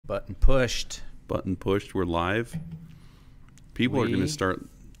Button pushed. Button pushed. We're live. People are going to start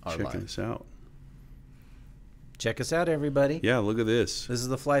checking live. us out. Check us out, everybody. Yeah, look at this. This is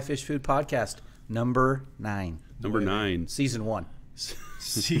the Fly Fish Food Podcast, number 9. Number 9. Season 1.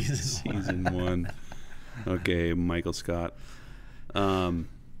 Season 1. Okay, Michael Scott.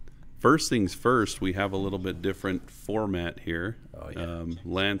 First things first, we have a little bit different format here. Oh, yeah.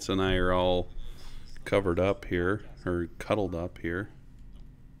 Lance and I are all covered up here, or cuddled up here.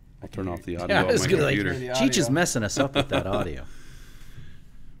 I'll turn off the audio Yeah, on I was my gonna computer. Cheech is messing us up with that audio.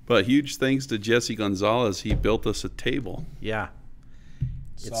 But huge thanks to Jesse Gonzalez. He built us a table. Yeah.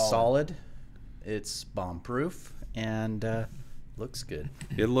 It's solid. It's bomb-proof, and looks good.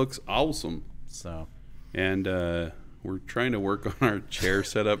 It looks awesome. So, And we're trying to work on our chair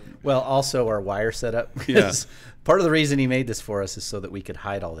setup. well, also our wire setup. Yeah. Part of the reason he made this for us is so that we could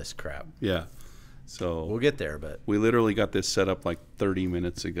hide all this crap. Yeah. So We'll get there, but we literally got this set up like 30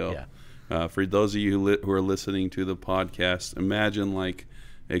 minutes ago. Yeah. For those of you who are listening to the podcast, imagine like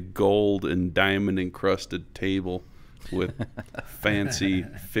a gold and diamond encrusted table with fancy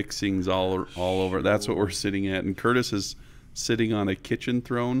fixings all over. That's what we're sitting at. And Curtis is sitting on a kitchen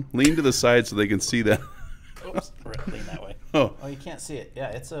throne. Lean to the side so they can see that. oops, lean that way. Oh, Oh, you can't see it. Yeah,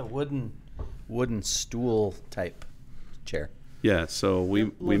 it's a wooden stool type chair. yeah. So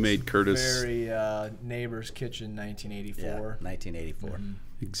we made Curtis very Neighbor's Kitchen 1984. Yeah, 1984. Mm-hmm.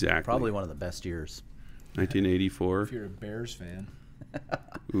 exactly Probably one of the best years. 1984. If you're a Bears fan.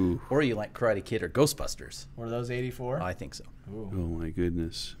 Ooh. Or you like Karate Kid or Ghostbusters. Were those 84? I think so. Ooh. Oh my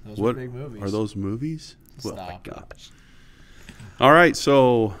goodness. Those were big movies. Are those movies? Oh my Stop. gosh. All right,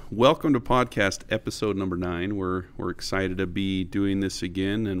 so welcome to podcast episode number 9. We're excited to be doing this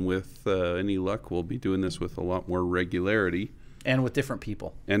again, and with any luck, we'll be doing this with a lot more regularity And with different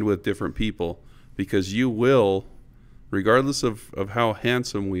people. and with different people, because you will, regardless of how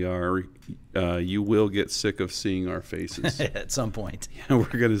handsome we are, you will get sick of seeing our faces. At some point. And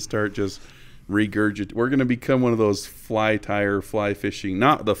we're going to start just regurgitate. We're going to become one of those fly fishing,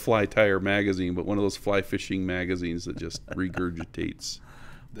 not the Fly Tire magazine, but one of those fly fishing magazines that just regurgitates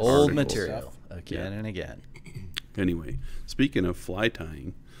Old articles. material again and again. Anyway, speaking of fly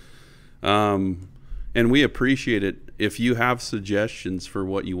tying, and we appreciate it. If you have suggestions for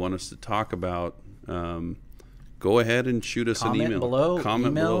what you want us to talk about, go ahead and shoot us Comment an email. below, Comment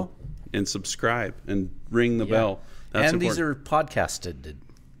email. below, and subscribe and ring the Yeah. bell. That's and important. these are podcasted.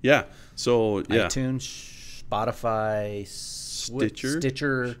 Yeah. So yeah. iTunes, Spotify, Stitcher,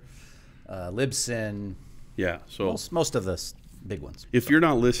 Libsyn. Yeah. So Most of the big ones. if you're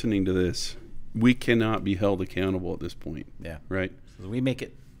not listening to this, we cannot be held accountable at this point. Yeah. Right. So we make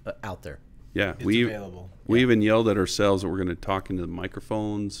it out there. Yeah. It's we available. we even yelled at ourselves that we're going to talk into the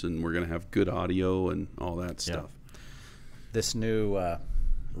microphones and we're going to have good audio and all that stuff. This new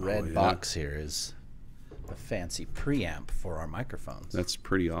red yeah. box here is a fancy preamp for our microphones. That's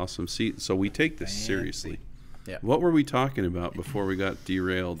pretty awesome. See, so we take this seriously. Yeah. What were we talking about before we got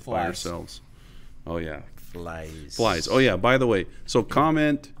derailed by Flies. ourselves? Oh yeah. Flies. Flies. Oh yeah. By the way, so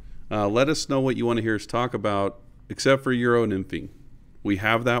comment. Let us know what you want to hear us talk about, except for Euro nymphing. We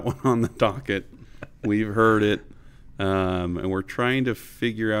have that one on the docket. We've heard it, and we're trying to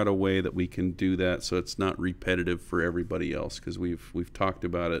figure out a way that we can do that so it's not repetitive for everybody else, because we've talked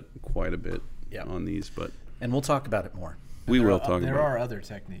about it quite a bit Yeah. on these, but And we'll talk about it more. we will talk There about are other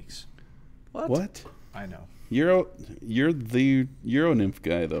techniques. it. What? I know. You're the Euro nymph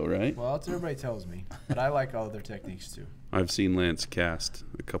guy though, right? Well, that's what everybody tells me. But I like all other techniques too. I've seen Lance cast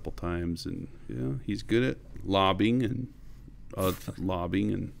a couple times, and yeah, he's good at lobbing and The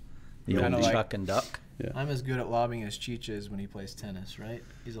Kinda old like- chuck and duck. I'm as good at lobbing as Cheech is when he plays tennis, right?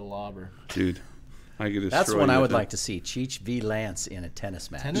 He's a lobber. dude. I could destroy That's one you I with would that. like to see. Cheech v. Lance in a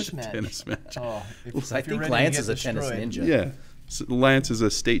tennis match. Tennis match. Tennis match. Oh, if I you're think ready to Lance get is a tennis destroyed. ninja. Yeah. So Lance is a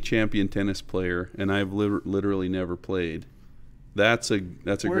state champion tennis player, and I've literally never played. That's a great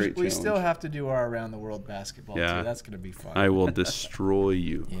challenge. We still have to do our around the world basketball Yeah. too. That's gonna be fun. I will destroy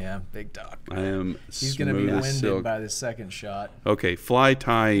you. Yeah, big dog. I am He's gonna be smooth as winded silk. by the second shot. Okay, fly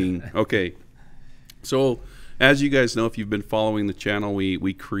tying. Okay. So, as you guys know, if you've been following the channel,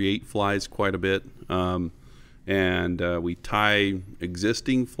 we create flies quite a bit. And we tie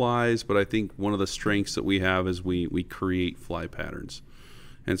existing flies, but I think one of the strengths that we have is we create fly patterns.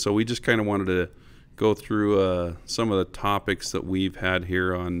 And so we just kind of wanted to go through some of the topics that we've had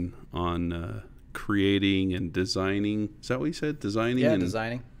here on creating and designing. Is that what you said? Designing? Yeah, and,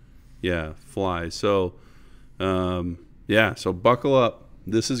 designing. Yeah, flies. So, so buckle up.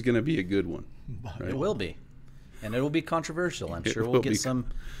 This is going to be a good one. Right? It will be. And it will be controversial. I'm It sure will we'll be get some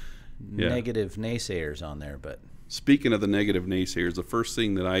Yeah. negative naysayers on there, but speaking of the negative naysayers, the first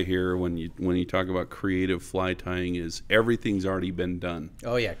thing that I hear when you talk about creative fly tying is everything's already been done.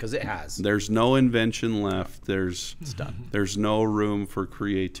 Oh yeah, because it has. There's no invention left. There's It's done. There's no room for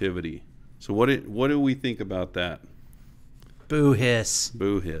creativity. So what do we think about that? Boo hiss.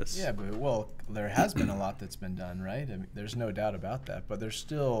 Boo hiss. Yeah, but well, there has been a lot that's been done, right? I mean, there's no doubt about that. But there's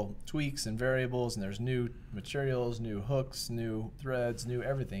still tweaks and variables, and there's new materials, new hooks, new threads, new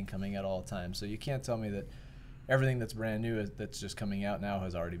everything coming out all the time. So you can't tell me that everything that's brand new that's just coming out now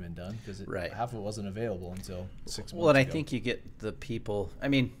has already been done, because Right. half of it wasn't available until 6 months Well, and I ago. think you get the people.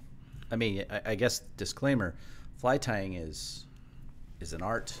 I guess disclaimer: fly tying is an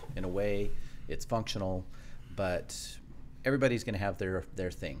art in a way. It's functional, but everybody's going to have their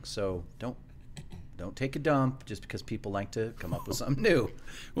thing. So don't take a dump just because people like to come up with something new.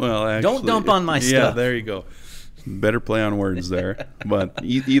 Well, actually, Don't dump on my Yeah, stuff. there you go. Better play on words there, but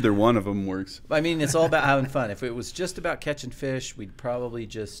either one of them works. I mean, it's all about having fun. If it was just about catching fish, we'd probably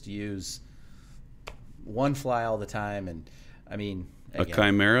just use one fly all the time. And I mean, A again,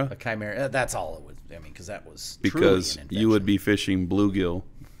 chimera, a chimera. That's all it was. I mean, because that was because truly an you would invention. be fishing bluegill,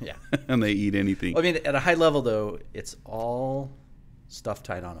 Yeah. and they eat anything. I mean, at a high level though, it's all stuff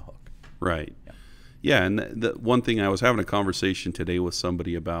tied on a hook. Right. Yeah, and the one thing, I was having a conversation today with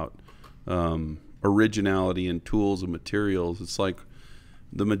somebody about originality in tools and materials. It's like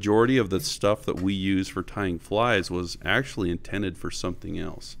the majority of the stuff that we use for tying flies was actually intended for something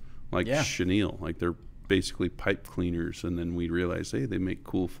else, like Yeah. chenille. Like they're basically pipe cleaners, and then we realized, hey, they make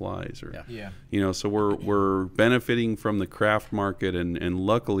cool flies. Or Yeah. you know, so we're benefiting from the craft market, and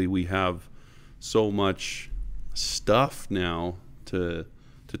luckily we have so much stuff now to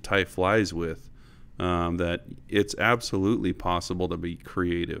tie flies with, that it's absolutely possible to be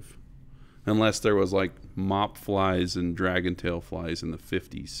creative, unless there was like mop flies and dragon tail flies in the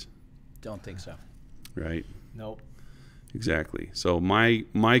 50s, Don't think so. right? Nope. Exactly. So my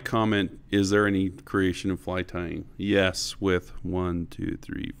comment: is there any creation of fly tying? Yes, with 1, 2,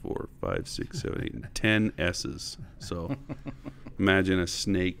 3, 4, 5, 6, 7, 8, 10 S's. So imagine a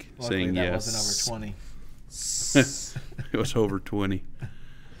snake Luckily, saying that yes. wasn't over 20. It was over 20.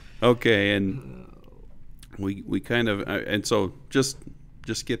 Okay, and we kind of and so just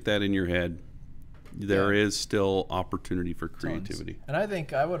get that in your head. There is still opportunity for creativity. Tons. And I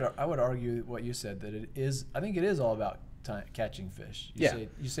think I would argue what you said, that it is. I think it is all about catching fish. You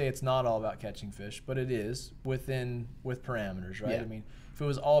say it's not all about catching fish, but it is with parameters, right? Yeah. I mean, if it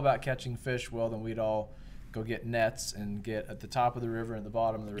was all about catching fish, well, then we'd all go get nets and get at the top of the river and the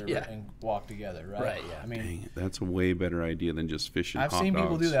bottom of the river Yeah. and walk together, right? Right, yeah. I mean, Dang it, that's a way better idea than just fishing. I've hot seen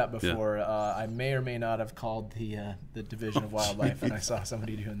people dogs. do that Yeah. before. I may or may not have called the Division of Wildlife when I saw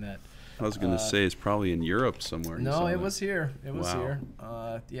somebody doing that. I was going to say it's probably in Europe somewhere. you saw No, it that. was here. It was Wow.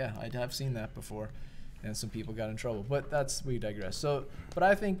 here. Yeah, I have seen that before, and some people got in trouble. But we digress. So, but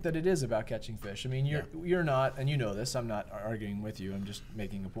I think that it is about catching fish. I mean, you're not, and you know this. I'm not arguing with you. I'm just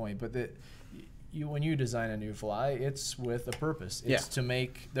making a point. But that when you design a new fly, it's with a purpose. It's to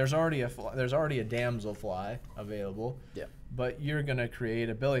make. There's already a damsel fly available. Yeah. But you're gonna create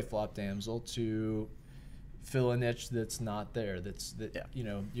a belly flop damsel to fill a niche that's not there. You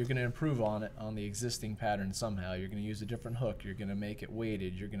know, you're going to improve on it, on the existing pattern somehow. You're going to use a different hook. You're going to make it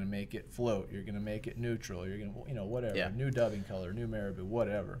weighted. You're going to make it float. You're going to make it neutral. You're going to, whatever. Yeah. New dubbing color, new marabou,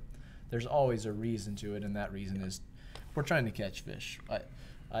 whatever. There's always a reason to it, and that reason is we're trying to catch fish.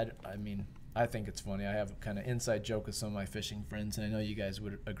 I mean, I think it's funny. I have a kind of inside joke with some of my fishing friends, and I know you guys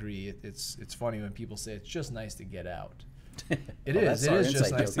would agree. It's funny when people say it's just nice to get out. It Well, is. that's It our is just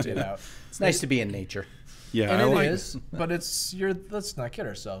inside nice to joke, get too. out. It's nice to be in nature. Yeah, And I it like is, but let's not kid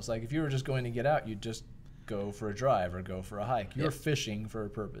ourselves. Like, if you were just going to get out, you'd just go for a drive or go for a hike. You're fishing for a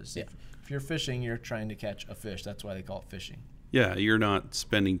purpose. Yeah. If you're fishing, you're trying to catch a fish. That's why they call it fishing. Yeah, you're not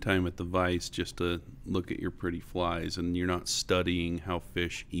spending time at the vise just to look at your pretty flies, and you're not studying how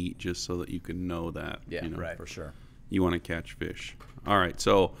fish eat just so that you can know that. Yeah, you know? right. For sure. You want to catch fish. All right,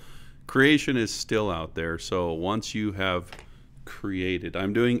 so creation is still out there. So once you have created,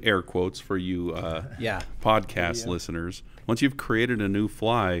 I'm doing air quotes for you podcast listeners. Once you've created a new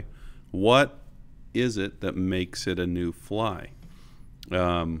fly, what is it that makes it a new fly?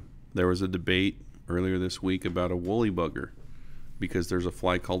 There was a debate earlier this week about a woolly bugger, because there's a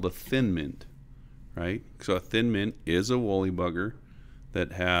fly called a thin mint, right? So a thin mint is a woolly bugger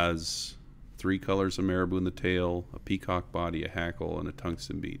that has 3 colors of marabou in the tail, a peacock body, a hackle, and a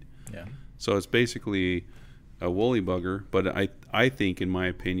tungsten bead. Yeah. So it's basically a woolly bugger, but I think, in my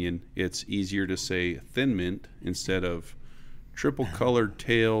opinion, it's easier to say thin mint instead of triple colored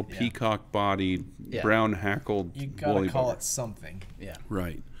tail, peacock bodied, brown hackled You gotta woolly call bugger. it something. Yeah.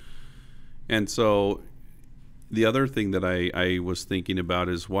 Right. And so the other thing that I was thinking about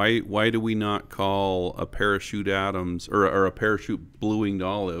is why do we not call a parachute Adams or a parachute blue-winged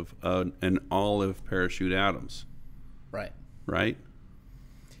olive an olive parachute Adams? Right. Right?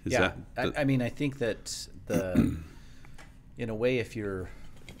 Is Yeah. that I mean, I think that the in a way, if you're,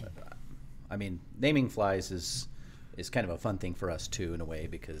 I mean, naming flies is kind of a fun thing for us too, in a way,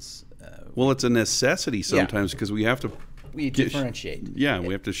 because well, it's a necessity sometimes because we have to we differentiate. Yeah,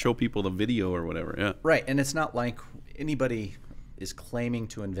 we have to show people the video or whatever. Yeah. Right, and it's not like anybody is claiming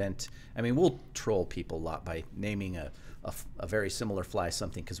to invent. I mean, we'll troll people a lot by naming a very similar fly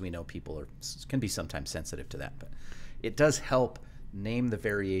something because we know people can be sometimes sensitive to that. But it does help name the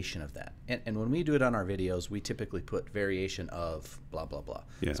variation of that. And when we do it on our videos, we typically put variation of blah, blah, blah.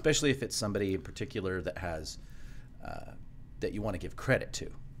 Yeah. Especially if it's somebody in particular that has, that you want to give credit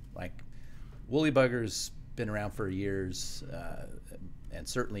to. Like woolly bugger's been around for years, and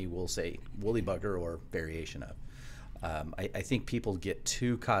certainly we'll say woolly bugger or variation of. I think people get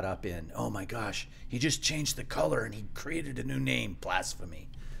too caught up in, oh my gosh, he just changed the color and he created a new name, blasphemy.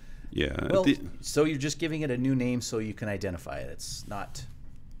 Yeah. Well, so you're just giving it a new name so you can identify it. It's not.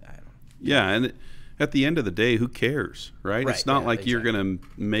 I don't know. Yeah, and at the end of the day, who cares, right? Right, It's not yeah, like you're exactly. going to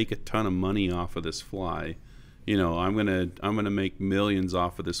make a ton of money off of this fly. You know, I'm gonna make millions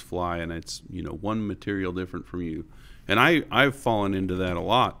off of this fly, and it's one material different from you. And I've fallen into that a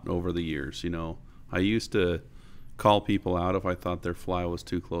lot over the years. I used to call people out if I thought their fly was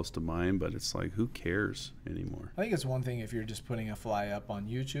too close to mine, but it's like, who cares anymore? I think it's one thing if you're just putting a fly up on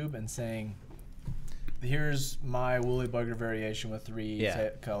YouTube and saying, here's my woolly bugger variation with three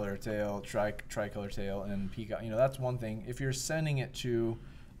color tail, tricolor tail, and peacock. That's one thing. If you're sending it to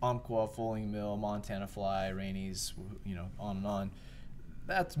Umpqua, Fulling Mill, Montana Fly, Rainey's, on and on,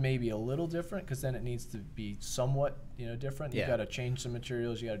 that's maybe a little different because then it needs to be somewhat, different. Yeah. You got to change some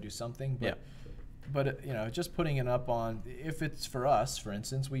materials. You got to do something. But, Yeah. But just putting it up on, if it's for us, for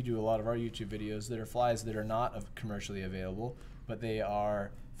instance, we do a lot of our YouTube videos that are flies that are not commercially available, but they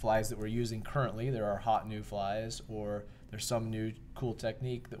are flies that we're using currently. There are hot new flies, or there's some new cool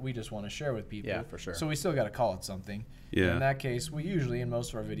technique that we just want to share with people. Yeah, for sure. So we still got to call it something. Yeah. And in that case, we usually, in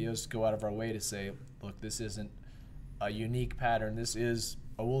most of our videos, go out of our way to say, look, this isn't a unique pattern. This is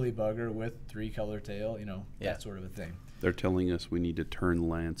a woolly bugger with three color tail, that sort of a thing. They're telling us we need to turn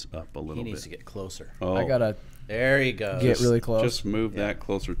Lance up a little He bit. needs to get closer. Oh, I got to There he goes. get really close. Just move that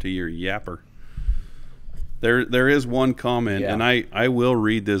closer to your yapper. There is one comment, Yeah. and I will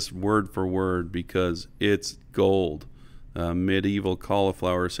read this word for word because it's gold. Medieval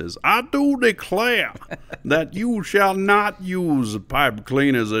Cauliflower says, I do declare that you shall not use pipe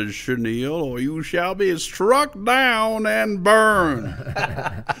cleaners as chenille, or you shall be struck down and burned.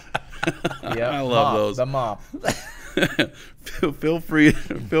 Yep. I love those. The mop. feel free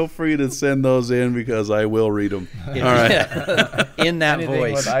to send those in because I will read them. All right. In that Anything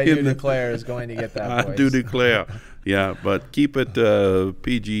voice. with I do declare is going to get that I voice. do declare. Yeah, but keep it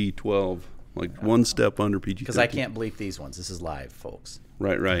PG-12, like one step under PG-13. Because I can't bleep these ones. This is live, folks.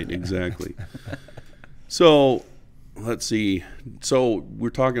 Right, exactly. So, let's see. So, we're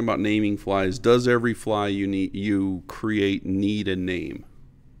talking about naming flies. Does every fly you create need a name?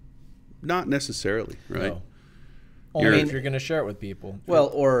 Not necessarily, right? No. Only if you're going to share it with people. Well,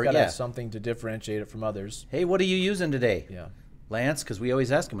 or, gotta yeah. have something to differentiate it from others. Hey, what are you using today? Yeah. Lance, because we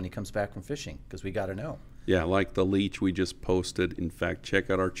always ask him when he comes back from fishing, because we got to know. Yeah, like the leech we just posted. In fact, check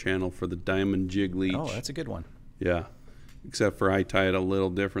out our channel for the diamond jig leech. Oh, that's a good one. Yeah, except for I tie it a little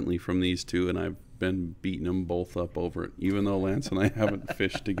differently from these two, and I've been beating them both up over it, even though Lance and I haven't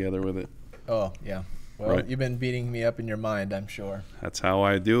fished together with it. Oh, yeah. Well, Right. you've been beating me up in your mind, I'm sure. That's how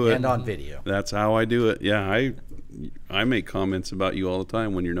I do it. And on video. That's how I do it. Yeah, I make comments about you all the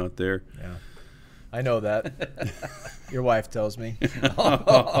time when you're not there. Yeah. I know that. Your wife tells me.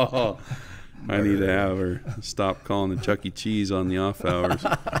 I need to have her stop calling the Chuck E. Cheese on the off hours.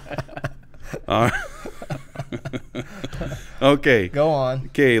 Okay. Go on.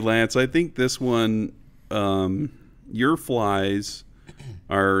 Okay, Lance, I think this one, your flies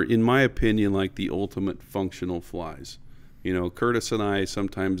are, in my opinion, like the ultimate functional flies. Curtis and I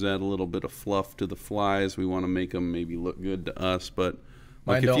sometimes add a little bit of fluff to the flies. We want to make them maybe look good to us, but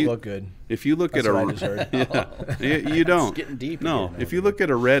Mine don't look good. If you look That's at what I just heard. you don't. It's getting deep No, again if over you look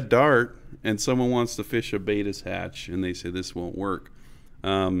at a red dart and someone wants to fish a beta's hatch and they say this won't work,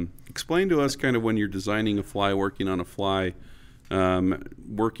 explain to us kind of when you're designing a fly, working on a fly,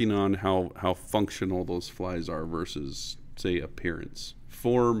 working on how functional those flies are versus, say, appearance,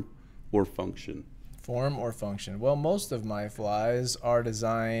 form or function. Form or function? Well, most of my flies are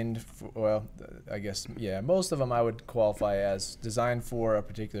designed for, well, I guess, yeah, most of them I would qualify as designed for a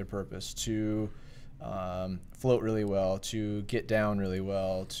particular purpose, to float really well, to get down really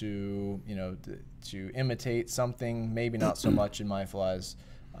well, to to imitate something, maybe not so much in my flies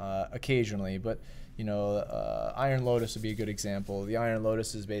occasionally, but Iron Lotus would be a good example. The Iron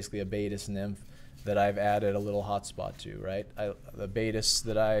Lotus is basically a Baetis nymph that I've added a little hotspot to, right? The Baetis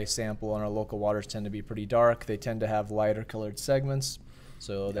that I sample on our local waters tend to be pretty dark. They tend to have lighter colored segments,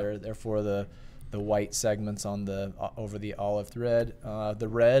 so therefore the white segments on the over the olive thread. The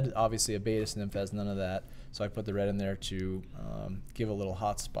red, obviously a Baetis nymph has none of that, so I put the red in there to give a little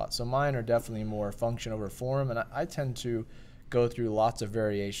hotspot. So mine are definitely more function over form, and I tend to go through lots of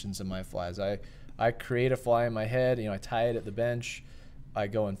variations of my flies. I create a fly in my head, I tie it at the bench, I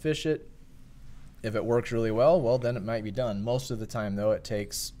go and fish it. If it works really well, then it might be done. Most of the time, though, it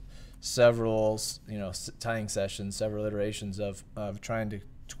takes several, tying sessions, several iterations of trying to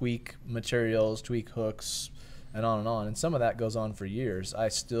tweak materials, tweak hooks, and on and on. And some of that goes on for years. I'm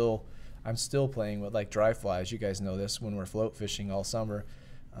still playing with dry flies. You guys know this when we're float fishing all summer.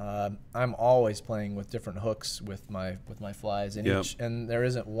 I'm always playing with different hooks with my flies, and and there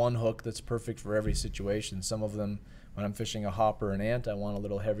isn't one hook that's perfect for every situation. Some of them, when I'm fishing a hopper and ant, I want a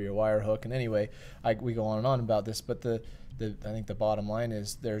little heavier wire hook. And anyway, we go on and on about this, but I think the bottom line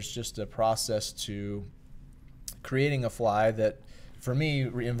is there's just a process to creating a fly that, for me,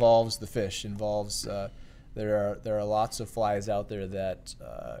 involves the fish. There are lots of flies out there that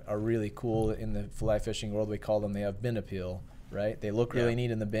are really cool in the fly fishing world. We call them, they have bin appeal, right? They look really neat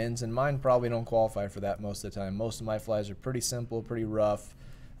in the bins, and mine probably don't qualify for that most of the time. Most of my flies are pretty simple, pretty rough.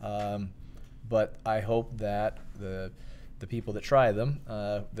 But I hope that the people that try them,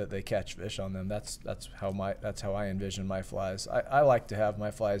 that they catch fish on them. That's how I envision my flies. I like to have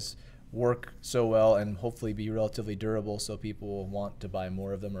my flies work so well and hopefully be relatively durable, so people will want to buy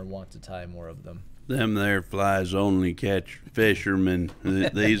more of them or want to tie more of them. Them there flies only catch fishermen.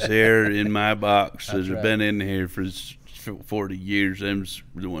 These here in my box that have been in here for 40 years, them's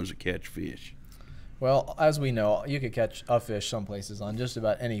the ones that catch fish. Well, as we know, you could catch a fish some places on just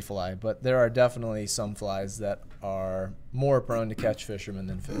about any fly, but there are definitely some flies that are more prone to catch fishermen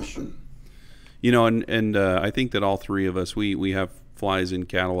than fish. And I think that all three of us, we have flies in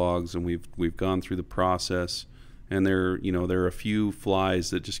catalogs, and we've gone through the process, and there are a few flies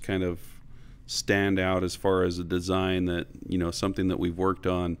that just kind of stand out as far as a design that, something that we've worked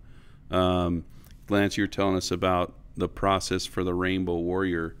on. Lance, you're telling us about the process for the Rainbow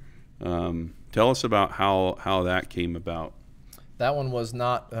Warrior. Tell us about how that came about. That one was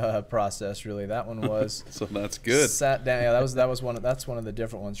not a process, really. That one was so that's good. Sat down. Yeah, that's one of the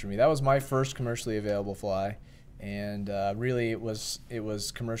different ones for me. That was my first commercially available fly, and really it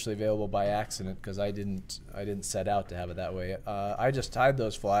was commercially available by accident because I didn't set out to have it that way. I just tied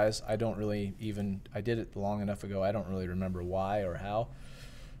those flies. I did it long enough ago. I don't really remember why or how.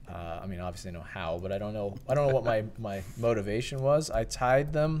 Obviously I know how, but I don't know what my motivation was. I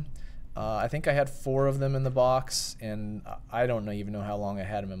tied them. I think I had 4 of them in the box, and I don't even know how long I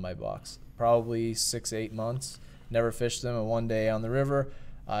had them in my box. Probably 6-8 months. Never fished them, and one day on the river,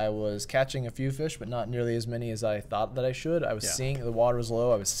 I was catching a few fish, but not nearly as many as I thought that I should. I was seeing the water was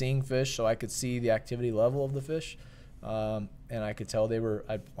low. I was seeing fish, so I could see the activity level of the fish, and I could tell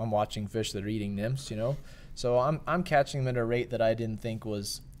I'm watching fish that are eating nymphs, So I'm catching them at a rate that I didn't think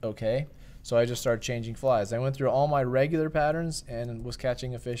was okay. So I just started changing flies. I went through all my regular patterns and was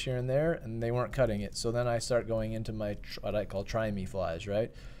catching a fish here and there, and they weren't cutting it. So then I start going into my what I call try-me flies,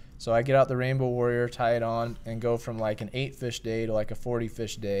 right? So I get out the Rainbow Warrior, tie it on, and go from an 8-fish day to a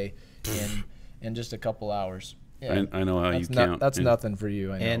 40-fish day in just a couple hours. Yeah. I know how you count. That's nothing for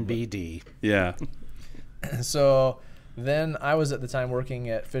you, I know. NBD. Yeah. So then I was at the time working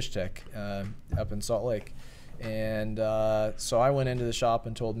at Fish Tech up in Salt Lake. And so I went into the shop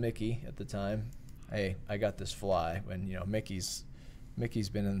and told Mickey at the time, hey, I got this fly. And, Mickey's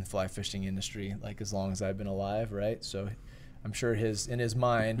been in the fly fishing industry as long as I've been alive, right? So I'm sure in his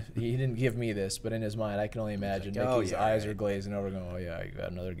mind, he didn't give me this, but in his mind, I can only imagine Mickey's eyes are glazing over going, oh, yeah, you got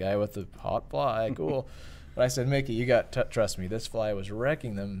another guy with a hot fly. Cool. But I said, Mickey, you got to trust me. This fly was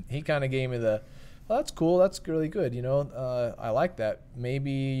wrecking them. He kind of gave me the, well, that's cool. That's really good. I like that.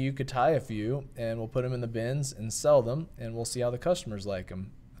 Maybe you could tie a few, and we'll put them in the bins and sell them, and we'll see how the customers like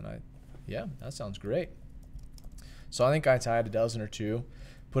them. And yeah, that sounds great. So I think I tied a dozen or 2,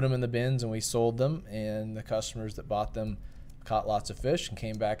 put them in the bins, and we sold them. And the customers that bought them caught lots of fish and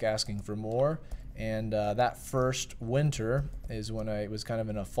came back asking for more. And that first winter is when it was kind of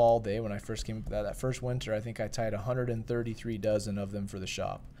in a fall day when I first came up with that. That first winter, I think I tied 133 dozen of them for the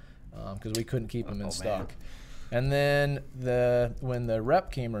shop. Because we couldn't keep them in stock. And then when the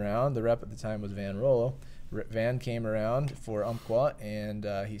rep came around, the rep at the time was Van Rollo. Van came around for Umpqua, and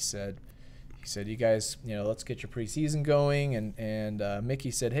he said, he said, you guys, let's get your preseason going. And Mickey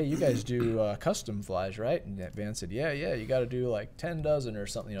said, hey, you guys do custom flies, right? And Van said, yeah, you got to do like 10 dozen or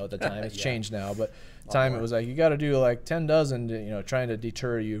something. At the time, it's changed now, but at the time it was like, you got to do like 10 dozen, trying to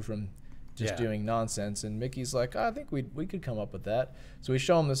deter you from just doing nonsense. And Mickey's like, I think we could come up with that. So we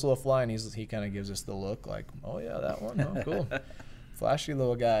show him this little fly, and he kind of gives us the look like, oh yeah, that one, oh cool. Flashy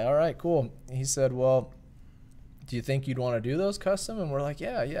little guy. All right, cool. He said, well, do you think you'd want to do those custom? And we're like,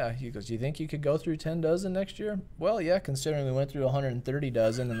 yeah. He goes, do you think you could go through 10 dozen next year? Well, yeah, considering we went through 130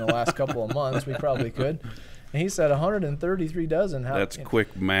 dozen in the last couple of months, we probably could. And he said 133 dozen. That's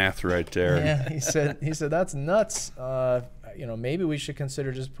quick math right there. Yeah, he said that's nuts. Maybe we should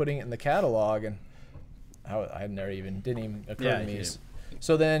consider just putting it in the catalog. And didn't even occur to me.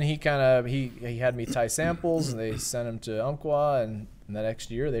 So then he had me tie samples, and they sent them to Umpqua, and the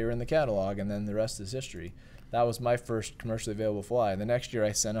next year they were in the catalog, and then the rest is history. That was my first commercially available fly. The next year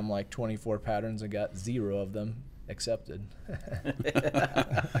I sent him like 24 patterns and got 0 of them accepted.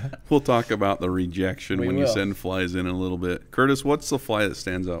 We'll talk about the rejection when you will. send flies in a little bit. Curtis, what's the fly that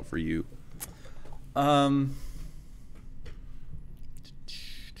stands out for you?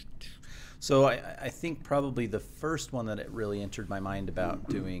 So I think probably the first one that it really entered my mind about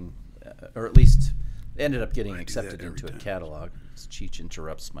doing, or at least ended up getting accepted into a catalog. Cheech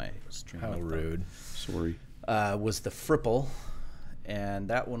interrupts my stream. How rude. Sorry. Was the Fripple, and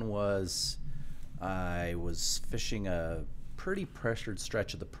that one was, I was fishing a pretty pressured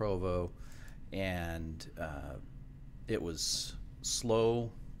stretch of the Provo, and it was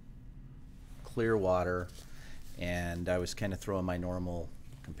slow, clear water, and I was kind of throwing my normal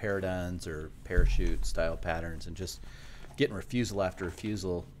comparaduns or parachute style patterns and just getting refusal after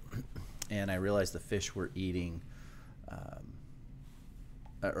refusal, and I realized the fish were eating,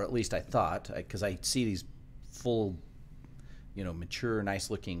 or at least I thought, because I see these full, mature,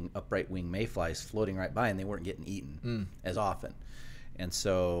 nice-looking upright wing mayflies floating right by, and they weren't getting eaten as often. And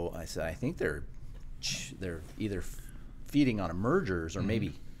so I said, I think they're either feeding on emergers or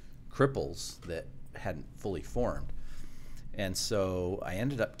maybe cripples that hadn't fully formed. And so I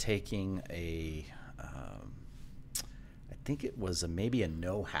ended up taking I think it was maybe a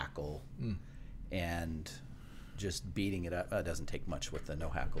no hackle, and just beating it up. It doesn't take much with the no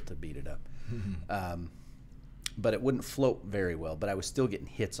hackle to beat it up. But it wouldn't float very well, but I was still getting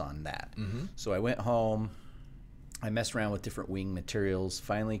hits on that. So I went home, I messed around with different wing materials,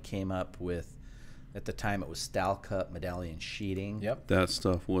 finally came up with, at the time it was Stal Cut medallion sheeting. Yep. That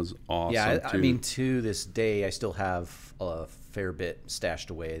stuff was awesome. Yeah, too. I mean, to this day, I still have a fair bit stashed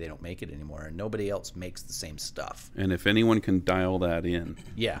away. They don't make it anymore, and nobody else makes the same stuff. And if anyone can dial that in,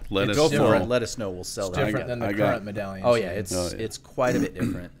 let us go know. for it. Let us know. We'll sell It's that. different than the current medallion. Oh yeah, it's quite a bit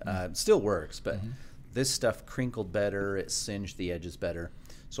different. It still works, but this stuff crinkled better. It singed the edges better.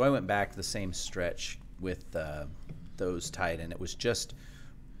 So I went back the same stretch with those tied, and it was just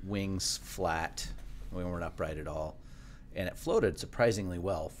wings flat. We weren't upright at all, and it floated surprisingly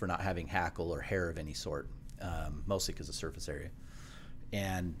well for not having hackle or hair of any sort, mostly because of surface area.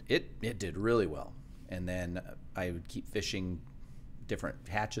 And it did really well. And then I would keep fishing different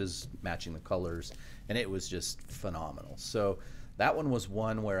hatches, matching the colors, and it was just phenomenal. So that one was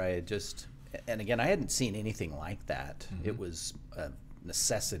one where I had just, and again, I hadn't seen anything like that. It was a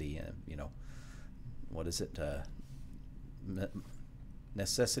necessity, what is it?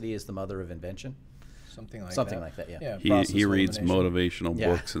 Necessity is the mother of invention. Something like that, yeah. He reads motivational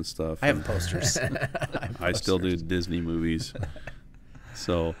books and stuff. I have posters. I still do Disney movies.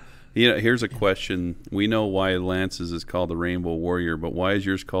 So, here's a question. We know why Lance's is called the Rainbow Warrior, but why is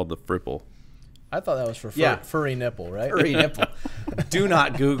yours called the Fripple? I thought that was for furry nipple, right? Furry nipple. Do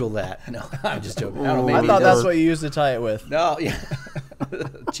not Google that. No, I'm just joking. I thought that's what you used to tie it with. No, yeah.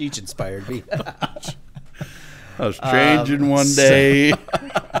 Cheech inspired me. I was changing one day,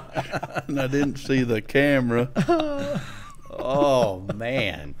 and I didn't see the camera. Oh,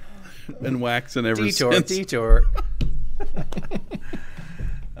 man. Been waxing ever since. Detour.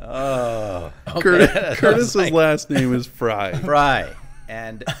 Oh. Okay. Curtis's last name is Fry. Fry.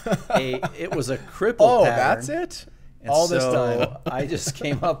 And it was a cripple pattern. That's it? And all this time. I just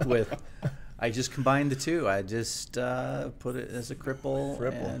came up with, I just combined the two. I just put it as a cripple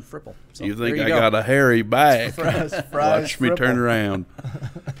and fripple. So you think I got a hairy back? Watch me turn around.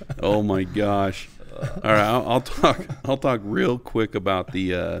 Oh my gosh! All right, I'll talk real quick about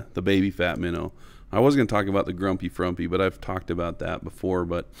the baby fat minnow. I was going to talk about the grumpy frumpy, but I've talked about that before.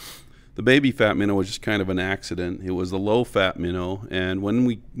 But the baby fat minnow was just kind of an accident. It was a low fat minnow, and when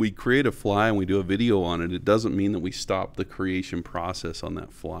we create a fly and we do a video on it, it doesn't mean that we stop the creation process on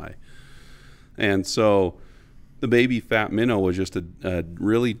that fly. And so the baby fat minnow was just a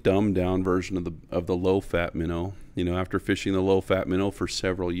really dumbed down version of the low fat minnow. You know, after fishing the low fat minnow for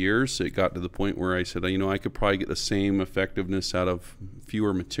several years, it got to the point where I said, you know, I could probably get the same effectiveness out of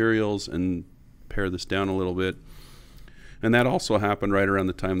fewer materials and pare this down a little bit. And that also happened right around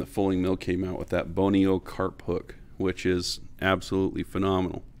the time that Fulling Mill came out with that Bonio carp hook, which is absolutely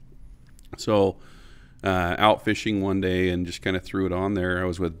phenomenal. So out fishing one day and just kind of threw it on there. I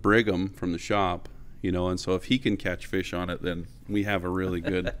was with Brigham from the shop, you know, and so if he can catch fish on it, then we have a really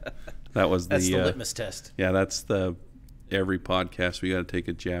good. That's the litmus test. Yeah, that's every podcast we got to take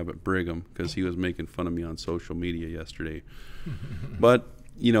a jab at Brigham because he was making fun of me on social media yesterday. But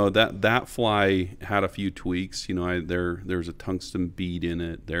you know, that fly had a few tweaks. You know, there's a tungsten bead in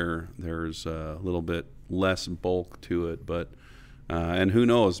it. There's a little bit less bulk to it, but and who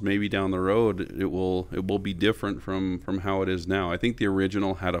knows, maybe down the road it will be different from how it is now. I think the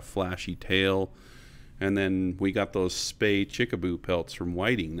original had a flashy tail, and then we got those Spey Chickaboo pelts from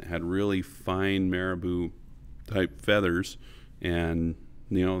Whiting that had really fine marabou type feathers, and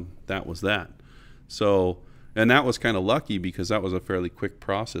you know, that was that. So, and that was kind of lucky because that was a fairly quick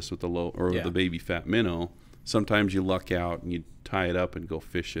process with the baby fat minnow. Sometimes you luck out and you tie it up and go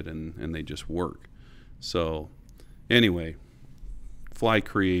fish it, and they just work. So anyway, fly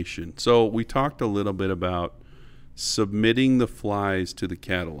creation. So we talked a little bit about submitting the flies to the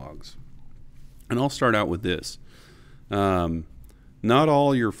catalogs. And I'll start out with this. Not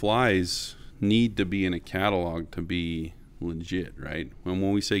all your flies need to be in a catalog to be legit, right? And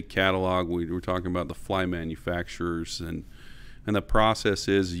when we say catalog, we're talking about the fly manufacturers, and the process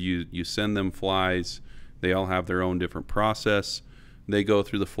is you send them flies. They all have their own different process. They go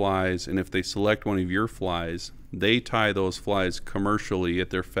through the flies, and if they select one of your flies, they tie those flies commercially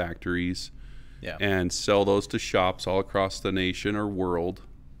at their factories and sell those to shops all across the nation or world,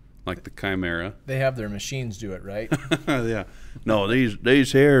 like the Chimera. They have their machines do it, right? Yeah. No,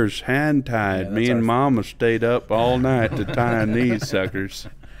 these hairs hand tied. Yeah, Me and Mama stayed up all night to tying these suckers.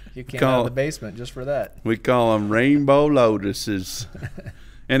 You can't out of the basement just for that. We call them rainbow lotuses.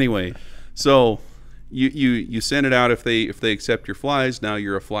 Anyway, so you send it out. If they accept your flies, now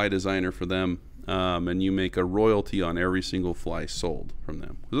you're a fly designer for them, and you make a royalty on every single fly sold from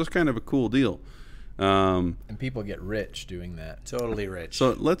them. So that's kind of a cool deal. And people get rich doing that. Totally rich.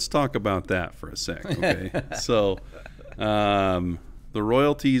 So let's talk about that for a sec, okay? So the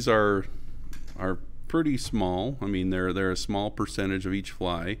royalties are pretty small. I mean, they're a small percentage of each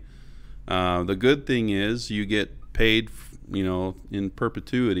fly. The good thing is you get paid, you know, in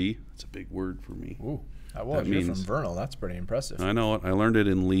perpetuity. That's a big word for me. Ooh, you're from Vernal. That's pretty impressive. I know it. I learned it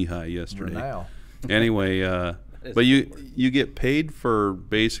in Lehigh yesterday. Vernal. Anyway, but you get paid for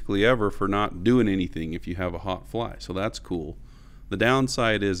basically ever for not doing anything if you have a hot fly. So that's cool. The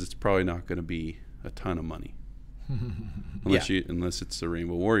downside is it's probably not going to be a ton of money unless it's the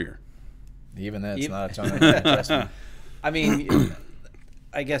Rainbow Warrior. Even that's not a ton of money. Trust me. I mean,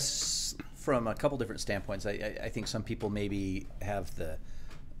 I guess from a couple different standpoints, I think some people maybe have the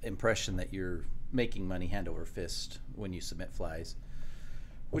impression that you're making money hand over fist when you submit flies,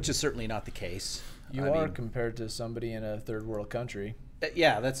 which is certainly not the case. You are compared to somebody in a third world country.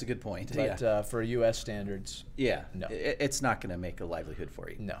 Yeah, that's a good point. But for U.S. standards, no, it's not going to make a livelihood for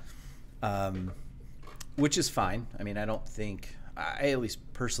you. No. Which is fine. I mean, I don't think, I at least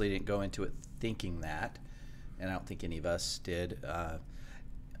personally didn't go into it thinking that, and I don't think any of us did. I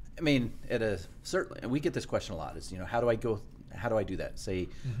mean, certainly, we get this question a lot, is, you know, how do I do that? Say,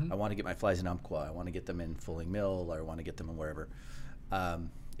 I want to get my flies in Umpqua, I want to get them in Fulling Mill, or I want to get them in wherever.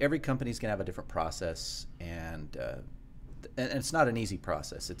 Every company's going to have a different process, and it's not an easy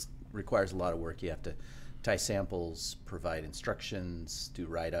process. It requires a lot of work. You have to tie samples, provide instructions, do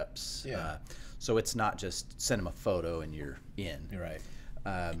write-ups. Yeah. So it's not just send them a photo and you're in. You're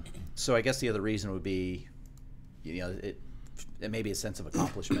right. So I guess the other reason would be, you know, it may be a sense of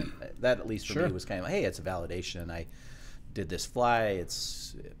accomplishment. That, at least for me, was kind of like, hey, it's a validation. I did this fly.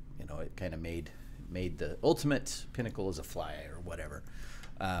 It's, you know, it kind of made the ultimate pinnacle as a fly or whatever.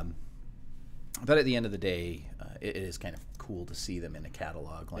 But at the end of the day, it is kind of cool to see them in a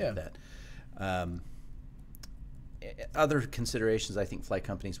catalog like that. Other considerations I think fly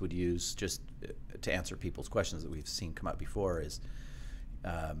companies would use, just to answer people's questions that we've seen come up before, is,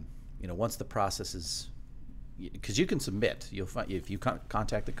 you know, once the process is, because you can submit, you'll find if you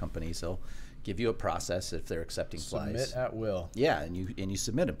contact the companies, they'll give you a process if they're accepting flies. Submit at will. Yeah, and you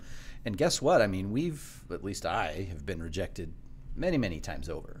submit them, and guess what? I mean, at least I have been rejected many times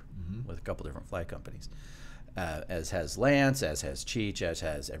over with a couple different fly companies, as has Lance, as has Cheech, as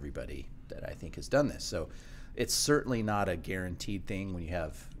has everybody that I think has done this. So it's certainly not a guaranteed thing when you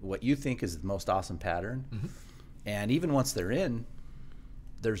have what you think is the most awesome pattern. And even once they're in,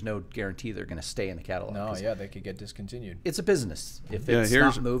 there's no guarantee they're going to stay in the catalog. No, yeah, they could get discontinued. It's a business. If Yeah, it's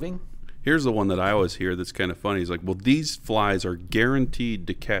not moving. Here's the one that I always hear that's kind of funny. He's like, well, these flies are guaranteed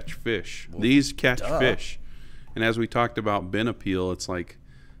to catch fish. Well, these catch duh. fish. And as we talked about bin appeal, it's like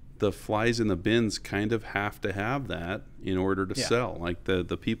the flies in the bins kind of have to have that in order to sell. Like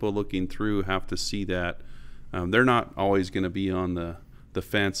the people looking through have to see that. They're not always going to be on the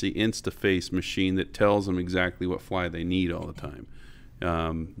fancy Instaface machine that tells them exactly what fly they need all the time.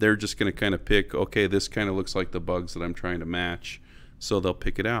 They're just going to kind of pick, okay, this kind of looks like the bugs that I'm trying to match, so they'll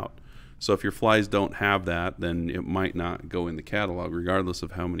pick it out. So if your flies don't have that, then it might not go in the catalog, regardless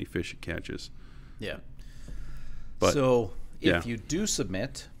of how many fish it catches. Yeah. But, so if you do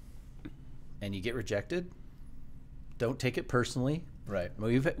submit and you get rejected, don't take it personally. Right.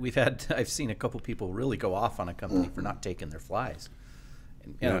 We've had I've seen a couple people really go off on a company for not taking their flies.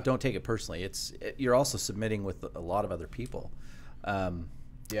 And, you know, don't take it personally. You're also submitting with a lot of other people.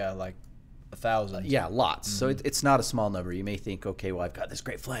 Yeah, like 1,000. Yeah, lots. So it's not a small number. You may think, okay, well, I've got this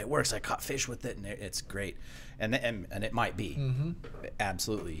great fly. It works. I caught fish with it, and it's great. And it might be. It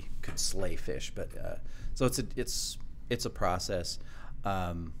absolutely could slay fish. But so it's a process.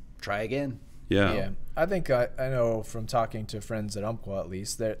 Try again. Yeah. I think I know from talking to friends at Umpqua, at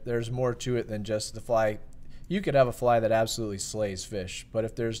least, there's more to it than just the fly. You could have a fly that absolutely slays fish, but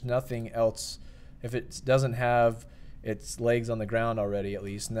if there's nothing else, if it doesn't have its legs on the ground already, at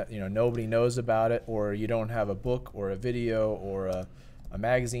least, nobody knows about it, or you don't have a book or a video or a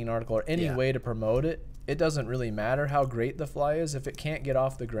magazine article or any way to promote it, it doesn't really matter how great the fly is. If it can't get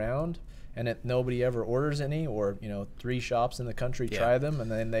off the ground and nobody ever orders any, or 3 shops in the country try them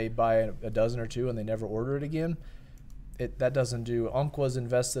and then they buy a dozen or 2 and they never order it again, that doesn't do. Umpqua's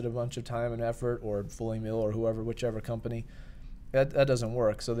invested a bunch of time and effort, or Fully Mill, or whichever company. That doesn't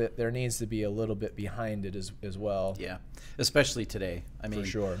work. So there needs to be a little bit behind it as well. Yeah, especially today. I mean, for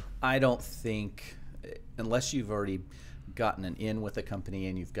sure. I don't think, unless you've already gotten an in with a company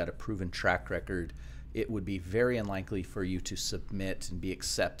and you've got a proven track record, it would be very unlikely for you to submit and be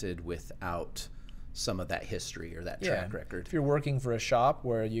accepted without some of that history or that track record. If you're working for a shop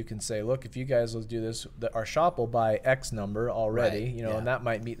where you can say, look, if you guys will do this, our shop will buy X number already, and that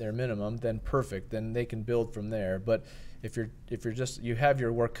might meet their minimum, then perfect. Then they can build from there. But if you're just, you have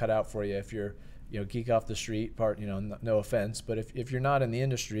your work cut out for you. If you're geek off the street part, no offense, but if you're not in the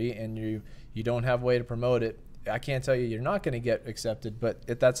industry and you don't have a way to promote it, I can't tell you you're not going to get accepted, but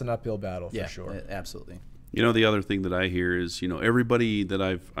that's an uphill battle for sure. Absolutely. The other thing that I hear is, everybody that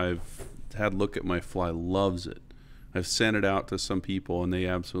I've had look at my fly loves it. I've sent it out to some people and they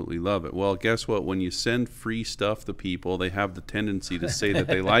absolutely love it. Well, guess what? When you send free stuff to people, they have the tendency to say that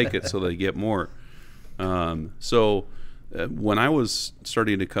they like it, so they get more. When I was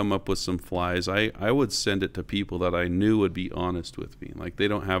starting to come up with some flies, I would send it to people that I knew would be honest with me. Like, they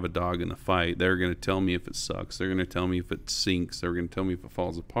don't have a dog in the fight. They're going to tell me if it sucks. They're going to tell me if it sinks. They're going to tell me if it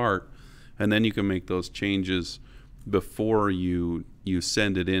falls apart. And then you can make those changes before you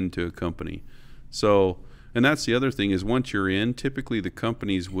send it into a company. So, and that's the other thing, is once you're in, typically the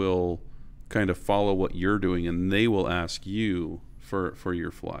companies will kind of follow what you're doing and they will ask you for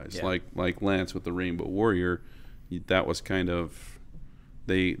your flies. Like Lance with the Rainbow Warrior, that was kind of,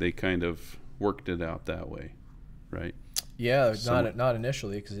 they kind of worked it out that way, right? Yeah, not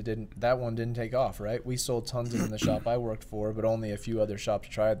initially, because that one didn't take off, right? We sold tons of them in the shop I worked for, but only a few other shops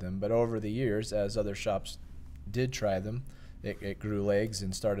tried them. But over the years, as other shops did try them, it grew legs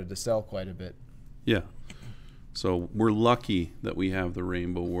and started to sell quite a bit. Yeah. So we're lucky that we have the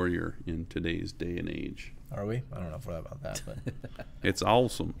Rainbow Warrior in today's day and age. Are we? I don't know if we're about that, but it's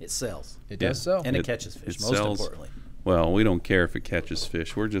awesome. It sells. It does sell. And it catches fish, most importantly. Well, we don't care if it catches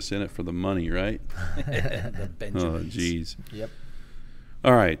fish. We're just in it for the money, right? The Benjamins. Oh, geez. Yep.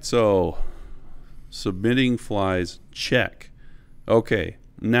 All right, so submitting flies, check. Okay,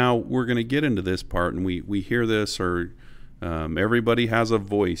 now we're going to get into this part, and we hear this, or everybody has a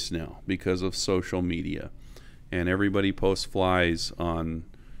voice now because of social media. And everybody posts flies on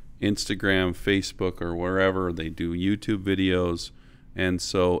Instagram, Facebook, or wherever. They do YouTube videos. And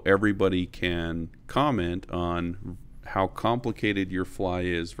so everybody can comment on how complicated your fly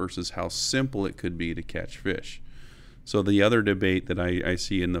is versus how simple it could be to catch fish. So the other debate that I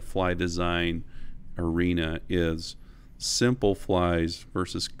see in the fly design arena is simple flies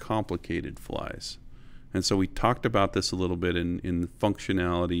versus complicated flies. And so we talked about this a little bit in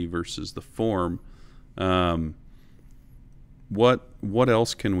functionality versus the form. What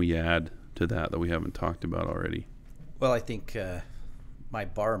else can we add to that we haven't talked about already? Well, I think my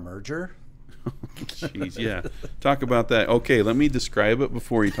bar merger. Jeez, yeah. Talk about that. Okay, let me describe it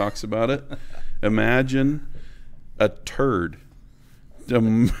before he talks about it. Imagine a turd,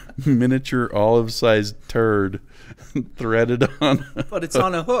 miniature olive-sized turd threaded on. But it's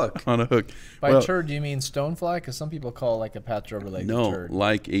on a hook. On a hook. By Well, turd, do you mean stonefly? Because some people call like a patch over leg no, a turd.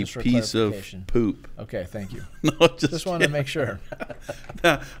 like a Just for piece of clarification. poop. Okay, thank you. No, Just wanted to make sure.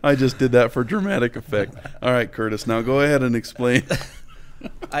 I just did that for dramatic effect. All right, Curtis, now go ahead and explain.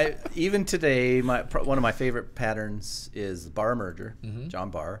 Even today, one of my favorite patterns is the bar merger, John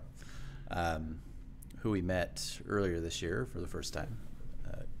Barr, who we met earlier this year for the first time.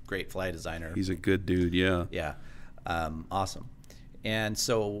 Great fly designer. He's a good dude, yeah. Yeah, awesome. And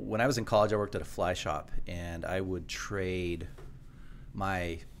so when I was in college, I worked at a fly shop, and I would trade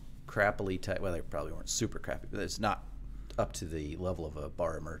my crappily tight. Well, they probably weren't super crappy, but it's not up to the level of a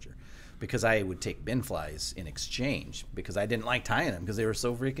bar emerger, because I would take bin flies in exchange because I didn't like tying them because they were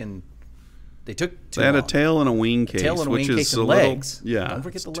so freaking. They took too They had long. a tail and a wing case, tail and a which wing is case a and little, legs. yeah, Don't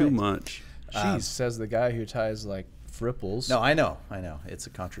forget it's the too legs. much. Jeez, says the guy who ties like fripples. No, I know. It's a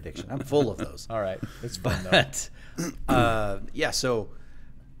contradiction. I'm full of those. All right, it's fun though. But yeah, so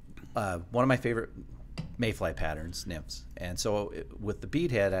one of my favorite mayfly patterns, nymphs, and so with the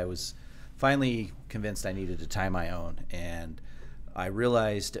beadhead, I was finally convinced I needed to tie my own, and I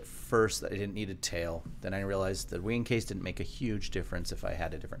realized at first that I didn't need a tail. Then I realized the wing case didn't make a huge difference if I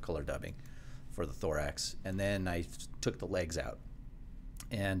had a different color dubbing for the thorax, and then I took the legs out,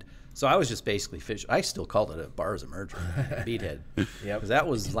 and so I was just basically fish. I still called it a bars emerger, beadhead, because that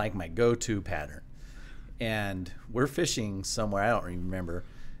was like my go-to pattern. And we're fishing somewhere, I don't remember,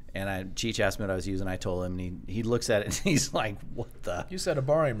 and Cheech asked me what I was using. I told him, and he looks at it and he's like, "What the? You said a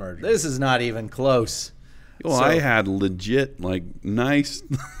bar emerger. This is not even close." Well, So- I had legit, like, nice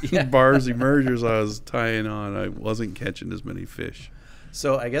bars emergers I was tying on. I wasn't catching as many fish.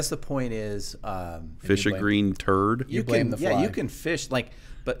 So I guess the point is, Fish a blame- green turd. You blame the fly. you can fish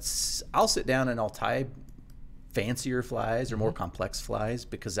but I'll sit down and I'll tie fancier flies or more complex flies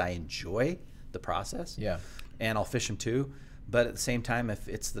because I enjoy the process. Yeah. And I'll fish them too. But at the same time, if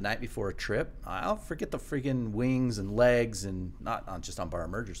it's the night before a trip, I'll forget the freaking wings and legs, and not just on bar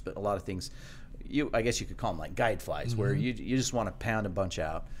emergers, but a lot of things. I guess you could call them like guide flies, where you just want to pound a bunch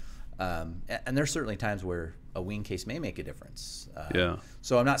out. And there's certainly times where a wing case may make a difference. Yeah.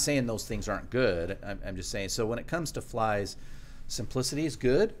 So I'm not saying those things aren't good. I'm just saying, so when it comes to flies, simplicity is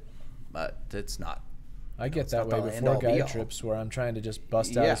good, but it's not. I get that not way the before end-all, guide be-all. trips where I'm trying to just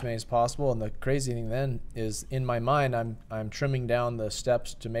bust out Yeah. as many as possible. And the crazy thing then is in my mind, I'm trimming down the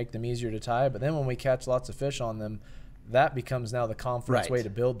steps to make them easier to tie. But then when we catch lots of fish on them, that becomes now the confidence way to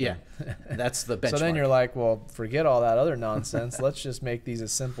build them. Yeah, that's the benchmark. So then you're like, well, forget all that other nonsense. Let's just make these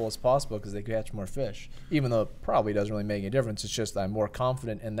as simple as possible because they catch more fish. Even though it probably doesn't really make a difference. It's just I'm more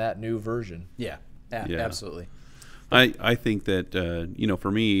confident in that new version. yeah, Yeah. absolutely. I think that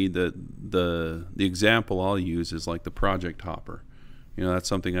for me the example I'll use is like the project hopper. That's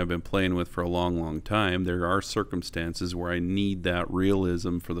something I've been playing with for a long time. There are circumstances where I need that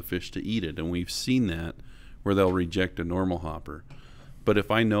realism for the fish to eat it, and we've seen that where they'll reject a normal hopper. But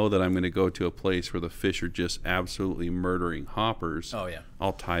if I know that I'm going to go to a place where the fish are just absolutely murdering hoppers, Oh, yeah.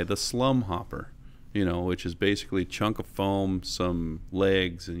 I'll tie the slum hopper, which is basically a chunk of foam, some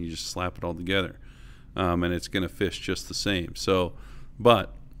legs, and you just slap it all together. And it's going to fish just the same. So,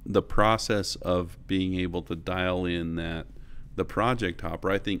 but the process of being able to dial in the project hopper,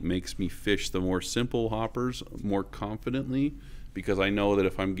 I think, makes me fish the more simple hoppers more confidently, because I know that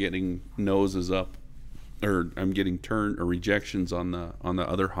if I'm getting noses up or I'm getting turn or rejections on the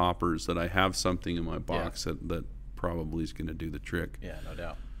other hoppers, that I have something in my box that probably is going to do the trick. Yeah, no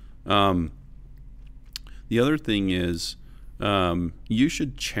doubt. The other thing is you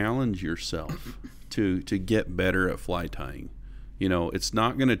should challenge yourself to get better at fly tying. It's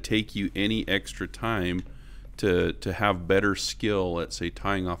not going to take you any extra time to have better skill at, say,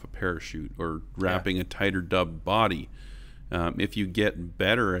 tying off a parachute or wrapping a tighter dubbed body. If you get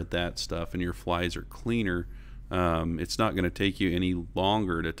better at that stuff and your flies are cleaner, it's not going to take you any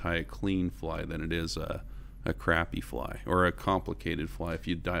longer to tie a clean fly than it is a crappy fly or a complicated fly if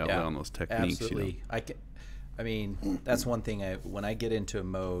you dial down those techniques. Absolutely. I mean, that's one thing. When I get into a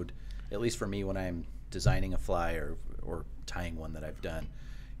mode, at least for me, when I'm designing a fly or tying one that I've done,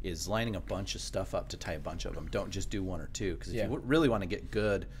 is lining a bunch of stuff up to tie a bunch of them. Don't just do one or two, because if you really want to get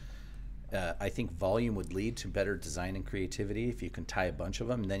good, I think volume would lead to better design and creativity. If you can tie a bunch of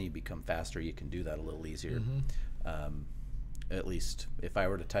them, and then you become faster, you can do that a little easier. At least if I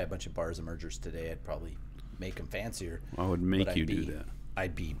were to tie a bunch of bars emergers today, I'd probably make them fancier. I would make you do that.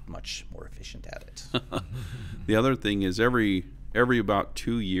 I'd be much more efficient at it. The other thing is every about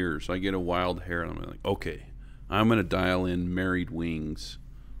 2 years I get a wild hair and I'm like, okay, I'm going to dial in married wings.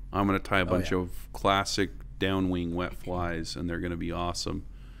 I'm going to tie a bunch of classic downwing wet flies, and they're going to be awesome.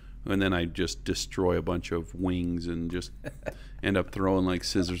 And then I just destroy a bunch of wings and just end up throwing like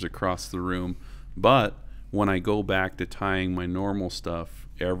scissors across the room. But when I go back to tying my normal stuff,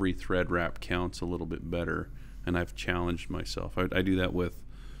 every thread wrap counts a little bit better, and I've challenged myself. I do that with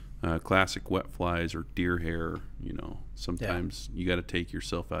classic wet flies or deer hair. You know, sometimes you got to take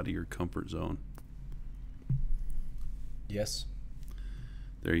yourself out of your comfort zone. Yes.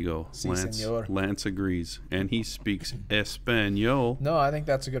 There you go. Si, senor. Lance agrees, and he speaks Espanol. No, I think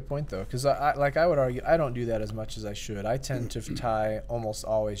that's a good point, though, because I would argue I don't do that as much as I should. I tend to tie almost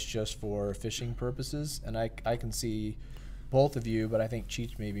always just for fishing purposes, and I can see both of you, but I think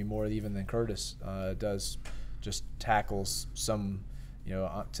Cheech maybe more even than Curtis does, just tackles some. You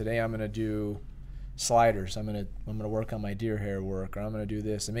know, today I'm gonna do sliders. I'm gonna work on my deer hair work, or I'm gonna do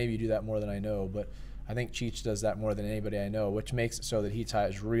this, and maybe you do that more than I know, but I think Cheech does that more than anybody I know, which makes it so that he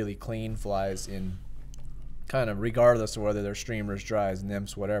ties really clean flies in kind of regardless of whether they're streamers, dries,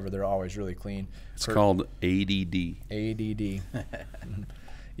 nymphs, whatever, they're always really clean. It's called ADD. ADD.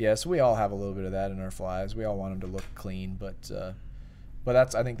 Yes, we all have a little bit of that in our flies. We all want them to look clean, but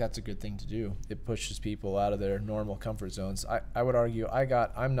I think that's a good thing to do. It pushes people out of their normal comfort zones. I would argue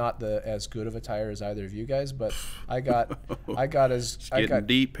I'm not as good of a tire as either of you guys, but I got Getting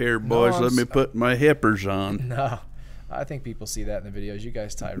deep here, boys. Let me put my hippers on. No, I think people see that in the videos. You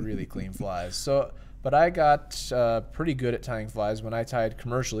guys tie really clean flies. So, but I got pretty good at tying flies when I tied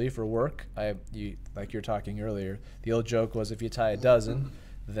commercially for work. Like you're talking earlier, the old joke was if you tie a dozen,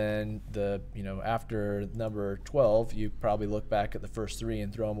 then after number 12, you probably look back at the first 3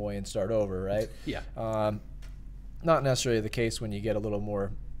 and throw them away and start over, right? Yeah. Not necessarily the case when you get a little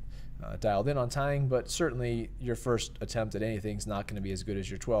more dialed in on tying, but certainly your first attempt at anything is not going to be as good as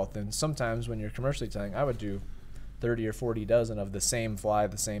your 12th. And sometimes when you're commercially tying, I would do 30 or 40 dozen of the same fly,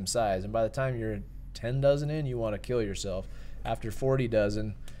 the same size. And by the time you're 10 dozen in, you want to kill yourself. After 40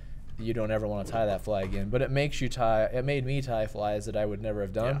 dozen, you don't ever want to tie that fly again. But it made me tie flies that I would never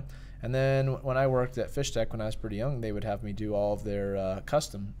have done. Yeah. And then when I worked at Fish Tech when I was pretty young, they would have me do all of their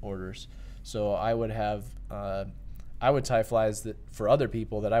custom orders. So I would tie flies that for other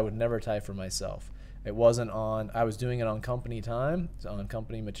people that I would never tie for myself. It wasn't I was doing it on company time, on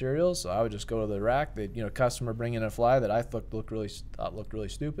company materials. So I would just go to the rack. Customer bring in a fly that I thought looked really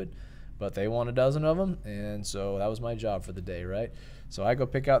stupid, but they want a dozen of them, and so that was my job for the day, right? So I go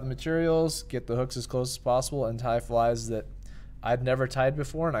pick out the materials, get the hooks as close as possible, and tie flies that I'd never tied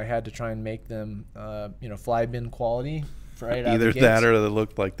before, and I had to try and make them, fly bin quality. Right either that or they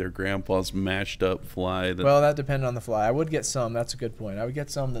looked like their grandpa's mashed up fly. Well, that depended on the fly. I would get some. That's a good point. I would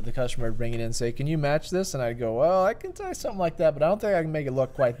get some that the customer would bring it in and say, "Can you match this?" And I'd go, "Well, I can tie something like that, but I don't think I can make it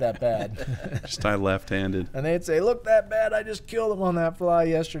look quite that bad." Just tie left-handed. And they'd say, "Look that bad! I just killed him on that fly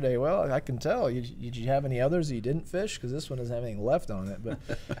yesterday." Well, I can tell. Did you have any others that you didn't fish? Because this one doesn't have anything left on it. But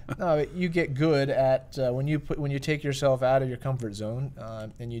no, you get good at when you take yourself out of your comfort zone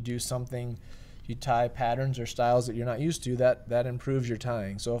and you do something. You tie patterns or styles that you're not used to, that improves your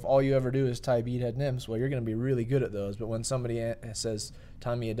tying. So if all you ever do is tie beadhead nymphs, well, you're going to be really good at those. But when somebody says,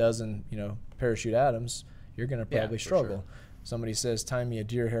 tie me a dozen, parachute Adams, you're going to probably struggle. Sure. Somebody says, tie me a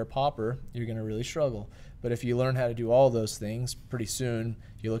deer hair popper, you're going to really struggle. But if you learn how to do all those things, pretty soon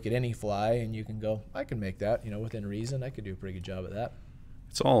you look at any fly and you can go, I can make that, within reason. I could do a pretty good job at that.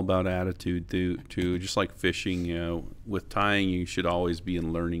 It's all about attitude, too. Just like fishing, with tying, you should always be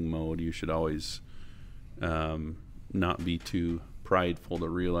in learning mode. You should always not be too prideful to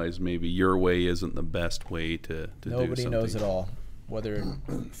realize maybe your way isn't the best way to do something. Nobody knows it all, whether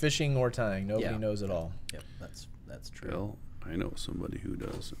fishing or tying. Nobody knows it all. Yep, that's true. Well, I know somebody who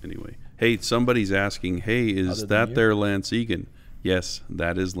does. Anyway, hey, somebody's asking, hey, is that their Lance Egan? Yes,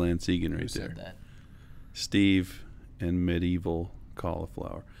 that is Lance Egan right there. Who said that? Steve and Medieval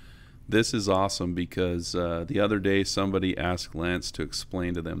Cauliflower. This is awesome because the other day somebody asked Lance to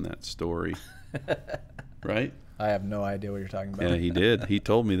explain to them that story. Right? I have no idea what you're talking about. Yeah, he did. He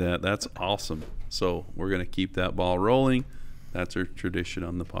told me that. That's awesome. So we're going to keep that ball rolling. That's our tradition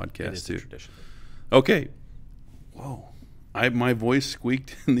on the podcast, it is too. A tradition. Okay. Whoa. My voice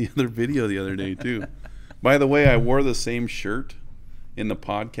squeaked in the other video the other day, too. By the way, I wore the same shirt in the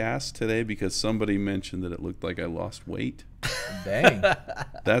podcast today because somebody mentioned that it looked like I lost weight. Dang.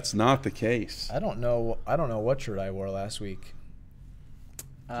 That's not the case. I don't know what shirt I wore last week.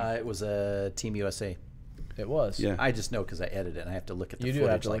 It was a Team USA. It was. Yeah. I just know because I edit it and I have to look at the footage. You do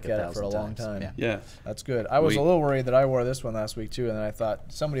have to look at it for a long time. Yeah. That's good. I was a little worried that I wore this one last week too, and then I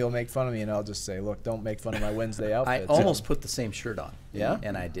thought somebody will make fun of me, and I'll just say, look, don't make fun of my Wednesday outfit. I almost put the same shirt on. Yeah?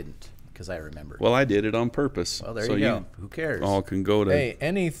 And I didn't because I remembered. Well, I did it on purpose. Well, there you go. Who cares? All can go to. Hey,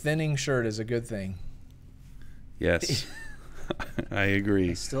 any thinning shirt is a good thing. Yes, I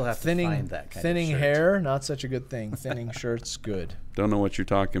agree. Still have to find that kind thinning of shirt. hair, not such a good thing. Thinning shirts, good. Don't know what you're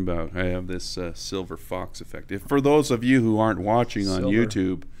talking about. I have this silver fox effect. For those of you who aren't watching on Silver.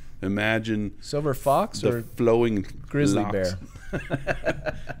 YouTube, imagine Silver fox the or flowing grizzly locks.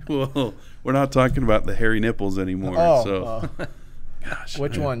 bear? Well, we're not talking about the hairy nipples anymore. Oh, Gosh,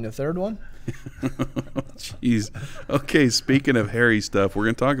 which one? The third one? Jeez. Okay, speaking of hairy stuff, we're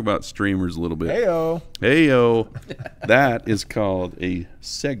going to talk about streamers a little bit. Heyo. Heyo. That is called a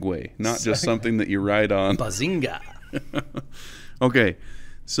Segway, not just something that you ride on. Bazinga. Okay,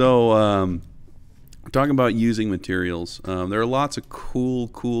 so we're talking about using materials. There are lots of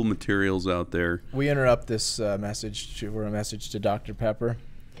cool materials out there. We interrupt this message for a message to Dr. Pepper.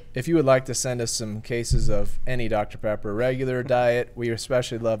 If you would like to send us some cases of any Dr. Pepper regular diet, we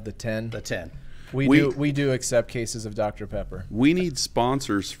especially love the 10. The 10. We do accept cases of Dr. Pepper. We need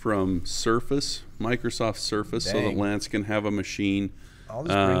sponsors from Surface, Microsoft Surface, so that Dang. Lance can have a machine. I'll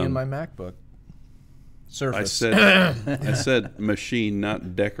just bring in my MacBook. Surface. I said machine,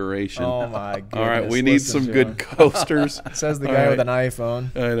 not decoration. Oh my goodness. All right, we need Listen some to good him. coasters. Says the All guy right. with an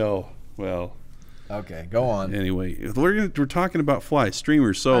iPhone. I know. Well, Okay, go on. anyway, we're talking about fly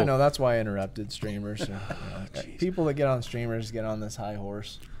streamers. So I know, that's why I interrupted streamers. People that get on streamers get on this high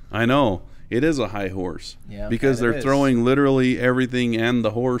horse. I know it is a high horse. Yeah, because and it they're is. throwing literally everything and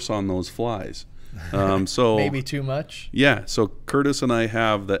the horse on those flies. So Maybe too much. yeah. So Curtis and I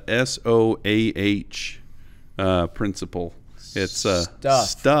have the SOAH principle. It's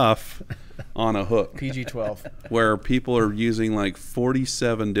stuff on a hook. PG-12. Where people are using like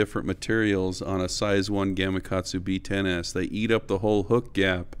 47 different materials on a size 1 Gamakatsu B10S. They eat up the whole hook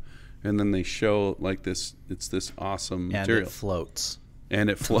gap, and then they show like this. It's this awesome And material, it floats. and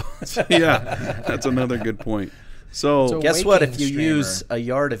it floats. Yeah, that's another good point. So Guess what? waking If you streamer. use a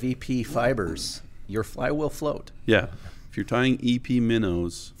yard of EP fibers, your fly will float. yeah, if you're tying EP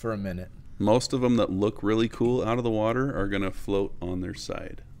minnows, For a minute. most of them that look really cool out of the water are going to float on their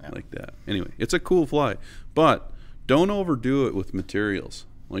side like that. Anyway, it's a cool fly, but don't overdo it with materials.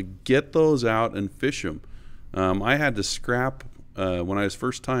 Like, get those out and fish them. I had to scrap when I was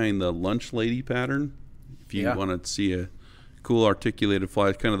first tying the lunch lady pattern. If you Yeah. want to see a cool articulated fly,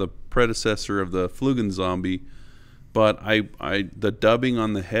 it's kind of the predecessor of the Flugen zombie. But the dubbing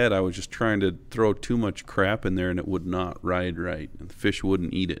on the head, I was just trying to throw too much crap in there, and it would not ride right, and the fish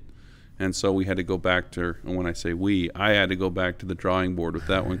wouldn't eat it. And so we had to go back to, and when I say we, I had to go back to the drawing board with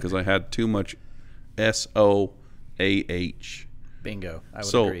that one because I had too much SOAH. Bingo. I would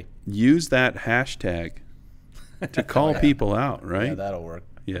So agree. use that hashtag to call people out, right? Yeah, that'll work.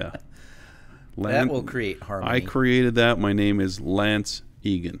 Yeah. That will create harmony. I created that. My name is Lance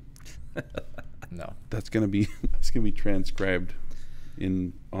Egan. No. That's gonna be transcribed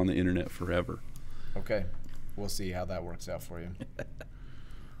on the internet forever. Okay. We'll see how that works out for you.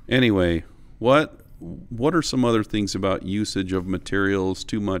 Anyway, what are some other things about usage of materials?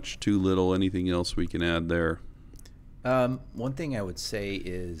 Too much, too little? Anything else we can add there? One thing I would say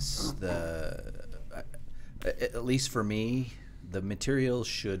is at least for me, the materials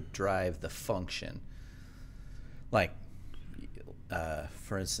should drive the function. Like,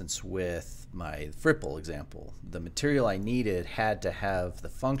 for instance, with my Fripple example, the material I needed had to have the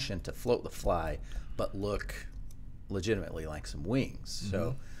function to float the fly, but look legitimately like some wings.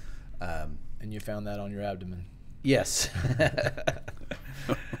 So, And you found that on your abdomen. yes,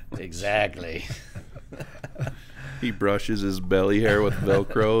 exactly. He brushes his belly hair with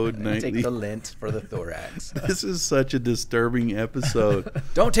Velcro Take nightly. the lint for the thorax. This is such a disturbing episode.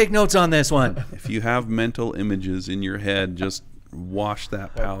 Don't take notes on this one. If you have mental images in your head, just wash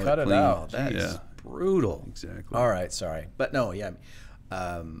that Well, palette cut it clean. out. That's Yeah, brutal. exactly. All right, sorry. But no, yeah,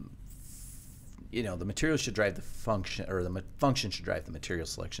 the material should drive the function, or the function should drive the material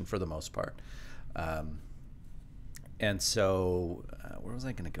selection for the most part. And so, where was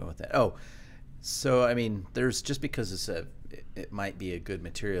I going to go with that? Oh, so I mean, there's just because it might be a good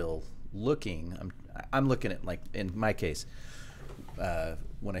material looking. I'm looking at, like, in my case,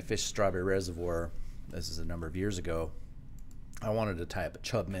 when I fished Strawberry Reservoir, this is a number of years ago, I wanted to tie up a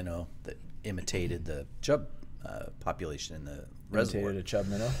chub minnow that imitated the chub population in the reservoir. Imitated a chub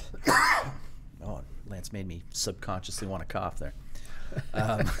minnow. Oh, Lance made me subconsciously want to cough there.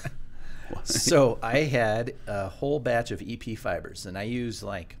 So I had a whole batch of EP fibers, and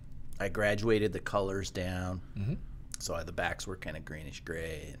I graduated the colors down. Mm-hmm. So the backs were kind of greenish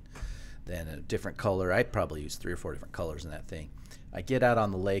gray, and then a different color. I probably used 3 or 4 different colors in that thing. I get out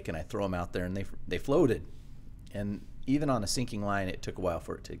on the lake and I throw them out there, and they floated. And even on a sinking line, it took a while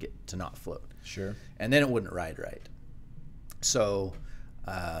for it to not float. Sure. And then it wouldn't ride right. So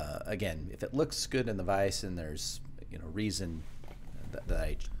Again, if it looks good in the vise and there's reason that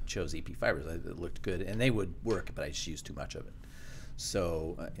I chose EP fibers, it looked good and they would work, but I just used too much of it.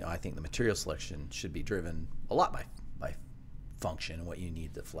 So I think the material selection should be driven a lot by function and what you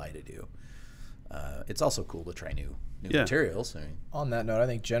need the fly to do. It's also cool to try new materials. I mean, on that note, I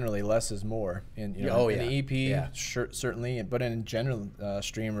think generally less is more. In in the EP, certainly, but in general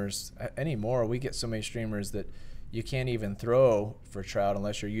streamers anymore, we get so many streamers that you can't even throw for trout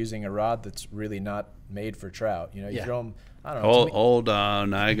unless you're using a rod that's really not made for trout. You throw them. I don't know. Hold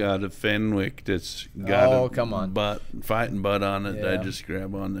on, I got a Fenwick that's got come on. fighting butt on it. Yeah. I just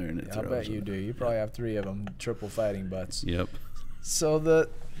grab on there and it throws. I bet you do. You probably have 3 of them, triple fighting butts. Yep. So the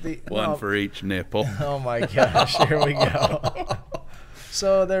one for each nipple. Oh my gosh, here we go.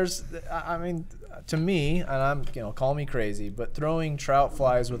 So there's, I mean, to me, and I'm, call me crazy, but throwing trout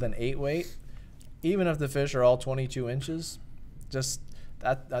flies with an 8 weight, even if the fish are all 22 inches, just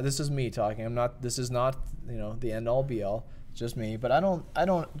that. This is me talking. I'm not. This is not the end all be all. It's just me. But I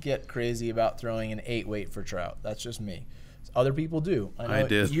don't get crazy about throwing an 8 weight for trout. That's just me. Other people do. I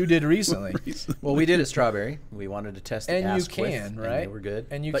did. You did recently. Well, we did at Strawberry. We wanted to test the and cast you can, with, right? And they were good.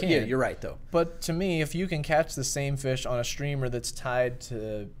 And you but can. Yeah, you're right though. But to me, if you can catch the same fish on a streamer that's tied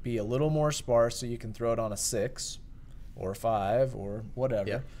to be a little more sparse, so you can throw it on a 6 or 5 or whatever.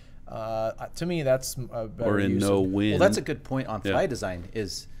 Yeah. To me, that's a better or in use no of, wind. Well, that's a good point on fly design.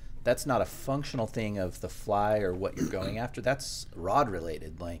 That's not a functional thing of the fly or what you're going after. That's rod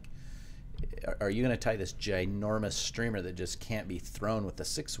related. Like, are you going to tie this ginormous streamer that just can't be thrown with a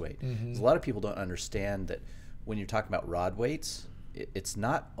 6 weight? Mm-hmm. A lot of people don't understand that when you're talking about rod weights, it's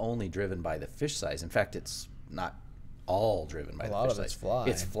not only driven by the fish size. In fact, it's not all driven by the fish size. A lot of it's fly.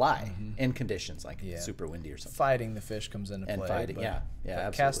 It's fly in conditions like super windy or something. Fighting the fish comes into play. And fighting, but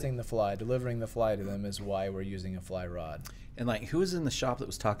absolutely. Casting the fly, delivering the fly to them is why we're using a fly rod. And like, who was in the shop that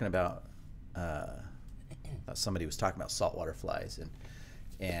was talking about? Somebody was talking about saltwater flies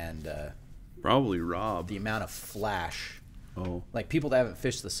and probably Rob. The amount of flash. Oh. Like people that haven't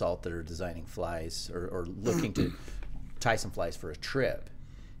fished the salt that are designing flies or looking to tie some flies for a trip,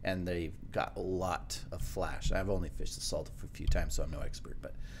 and they've got a lot of flash. I've only fished the salt a few times, so I'm no expert.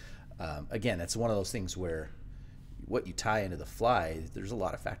 But again, it's one of those things where what you tie into the fly, there's a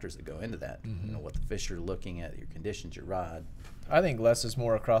lot of factors that go into that. Mm-hmm. What the fish you're looking at, your conditions, your rod. I think less is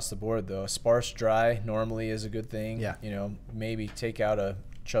more across the board, though. Sparse dry normally is a good thing. Yeah. Maybe take out a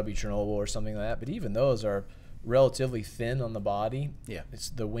chubby Chernobyl or something like that. But even those are relatively thin on the body. Yeah.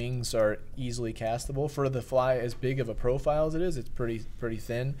 The wings are easily castable. For the fly, as big of a profile as it is, it's pretty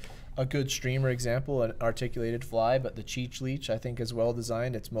thin. A good streamer example, an articulated fly, but the Cheech Leech I think is well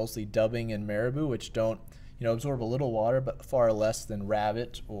designed. It's mostly dubbing and marabou, which don't absorb a little water, but far less than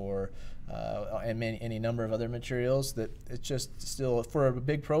rabbit or and any number of other materials. That it's just still, for a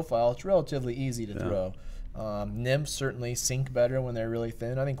big profile, it's relatively easy to throw. Nymphs certainly sink better when they're really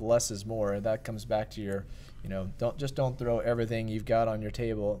thin. I think less is more. That comes back to your, don't throw everything you've got on your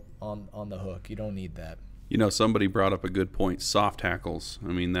table on the hook. You don't need that. Somebody brought up a good point. Soft hackles.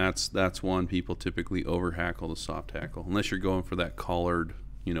 I mean, that's one. People typically over hackle the soft hackle unless you're going for that collared,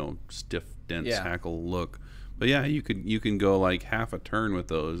 stiff, dense hackle look. But yeah, you can go like half a turn with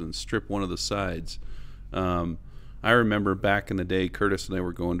those and strip one of the sides. I remember back in the day, Curtis and I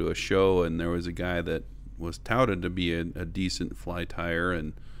were going to a show, and there was a guy that was touted to be a decent fly tire,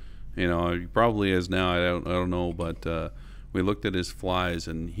 and he probably is now. I don't know, but we looked at his flies,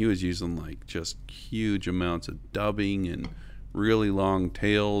 and he was using like just huge amounts of dubbing and really long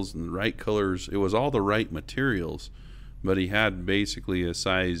tails and the right colors. It was all the right materials, but he had basically a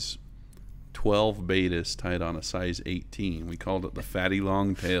size 12 Baetis tied on a size 18. We called it the fatty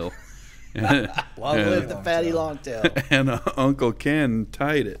long tail. Long live the fatty long tail. And Uncle Ken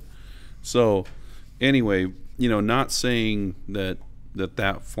tied it. So anyway, not saying that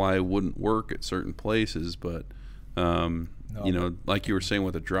fly wouldn't work at certain places, but like you were saying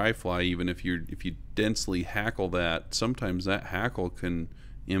with a dry fly, even if you densely hackle that, sometimes that hackle can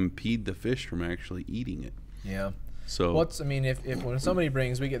impede the fish from actually eating it. Yeah. So if when somebody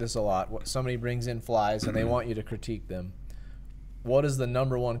we get this a lot, somebody brings in flies and they want you to critique them, what is the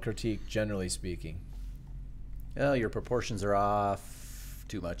number one critique, generally speaking? Well, your proportions are off,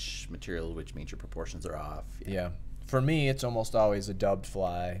 too much material, which means your proportions are off. Yeah. For me, it's almost always a dubbed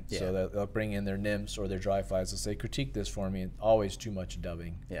fly. Yeah. So they'll bring in their nymphs or their dry flies and say, critique this for me. Always too much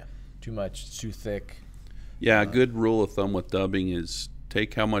dubbing. Yeah. Too much, too thick. Yeah, a good rule of thumb with dubbing is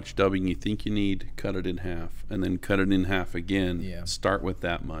take how much dubbing you think you need, cut it in half, and then cut it in half again. Yeah. Start with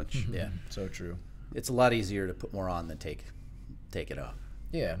that much. Mm-hmm. Yeah. So true. It's a lot easier to put more on than take it off.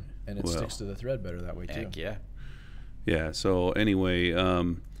 Yeah, and it sticks to the thread better that way too. Heck yeah. Yeah. So anyway,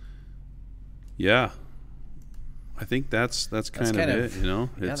 yeah, I think that's kind of it. You know,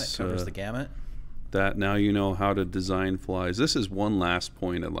 Yeah, that covers the gamut. That now you know how to design flies. This is one last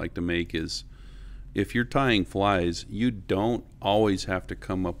point I'd like to make is if you're tying flies, you don't always have to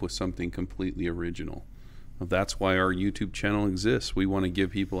come up with something completely original. That's why our YouTube channel exists. We want to give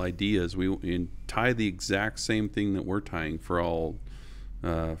people ideas. We tie the exact same thing that we're tying for all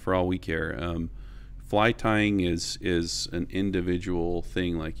we care. Fly tying is an individual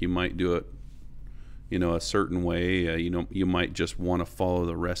thing. Like you might do it, you know, a certain way. You might just want to follow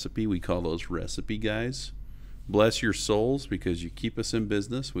the recipe. We call those recipe guys. Bless your souls because you keep us in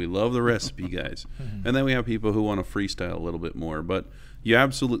business. We love the recipe guys. And then we have people who want to freestyle a little bit more. But you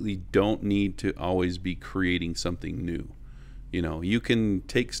absolutely don't need to always be creating something new. You know, you can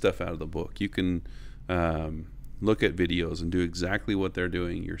take stuff out of the book. You can look at videos and do exactly what they're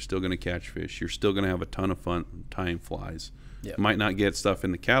doing. You're still going to catch fish. You're still going to have a ton of fun tying flies. Yep. Might not get stuff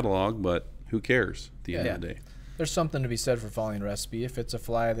in the catalog, but who cares at the end of the day? There's something to be said for following a recipe. If it's a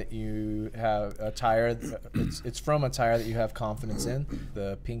fly that you have a tire, it's from a tire that you have confidence in.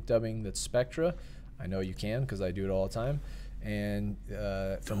 The pink dubbing that's Spectra, I know you can because I do it all the time. And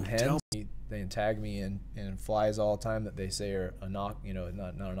from hens, they tag me in flies all the time that they say are a not a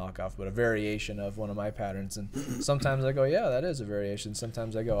knockoff, but a variation of one of my patterns. And sometimes I go, yeah, that is a variation.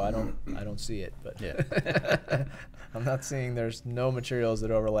 Sometimes I go, I don't see it, but yeah. I'm not seeing. There's no materials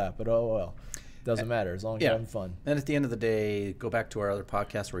that overlap, but oh well. Doesn't matter as long as you're having fun. And at the end of the day, go back to our other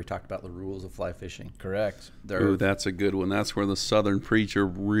podcast where we talked about the rules of fly fishing. Correct. Ooh, that's a good one. That's where the Southern preacher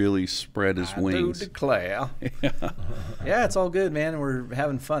really spread his wings. I do declare. Yeah, it's all good, man. We're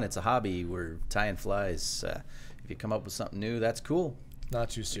having fun. It's a hobby. We're tying flies. If you come up with something new, that's cool. Not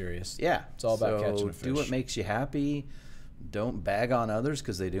too serious. Yeah. It's all about catching a fish. Do what makes you happy. Don't bag on others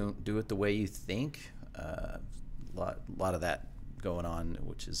because they don't do it the way you think. A lot of that going on,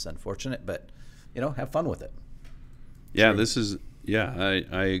 which is unfortunate, but have fun with it. Yeah,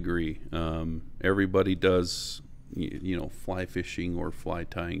 I agree. Everybody does, fly fishing or fly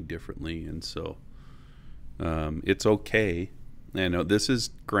tying differently, and so it's okay. I know this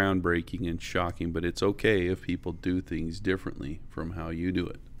is groundbreaking and shocking, but it's okay if people do things differently from how you do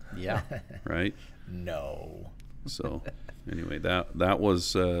it. Yeah. Right? No. So anyway, that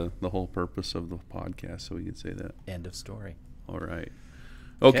was the whole purpose of the podcast, so we could say that. End of story. All right.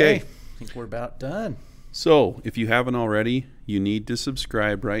 Okay. I think we're about done. So if you haven't already, you need to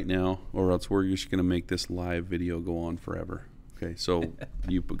subscribe right now, or else we're just going to make this live video go on forever. Okay, so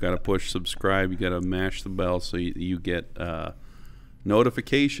you got to push subscribe. You got to mash the bell so you get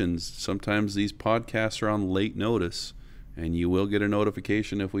notifications. Sometimes these podcasts are on late notice, and you will get a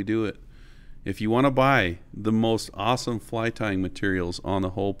notification if we do it. If you want to buy the most awesome fly tying materials on the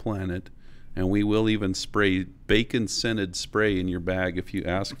whole planet, and we will even spray bacon-scented spray in your bag if you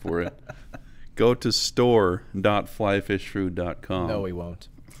ask for it, go to store.flyfishfood.com. No, we won't.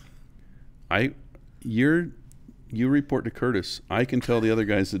 You report to Curtis. I can tell the other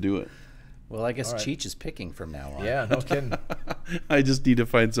guys to do it. Well, I guess Cheech is picking from now on. Yeah, no kidding. I just need to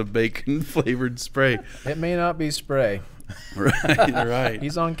find some bacon-flavored spray. It may not be spray. Right.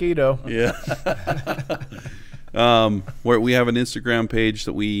 He's on keto. Yeah. Where we have an Instagram page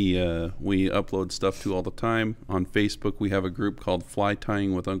that we upload stuff to all the time. On Facebook, we have a group called Fly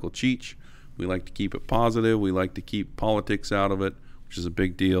Tying with Uncle Cheech. We like to keep it positive. We like to keep politics out of it, which is a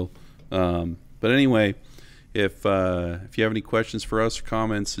big deal. But anyway, if you have any questions for us,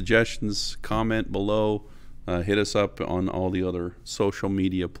 comments, suggestions, comment below. Hit us up on all the other social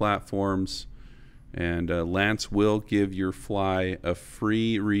media platforms. And Lance will give your fly a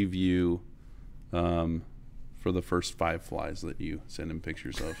free review for the first 5 flies that you send him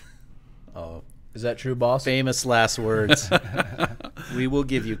pictures of. Oh, is that true, boss? Famous last words. We will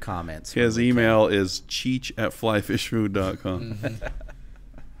give you comments. His email is cheech@flyfishfood.com.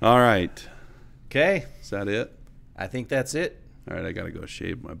 All right. Okay. Is that it? I think that's it. All right, I got to go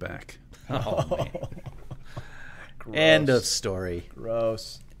shave my back. Oh, man. End of story.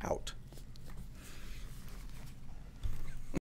 Gross. Out.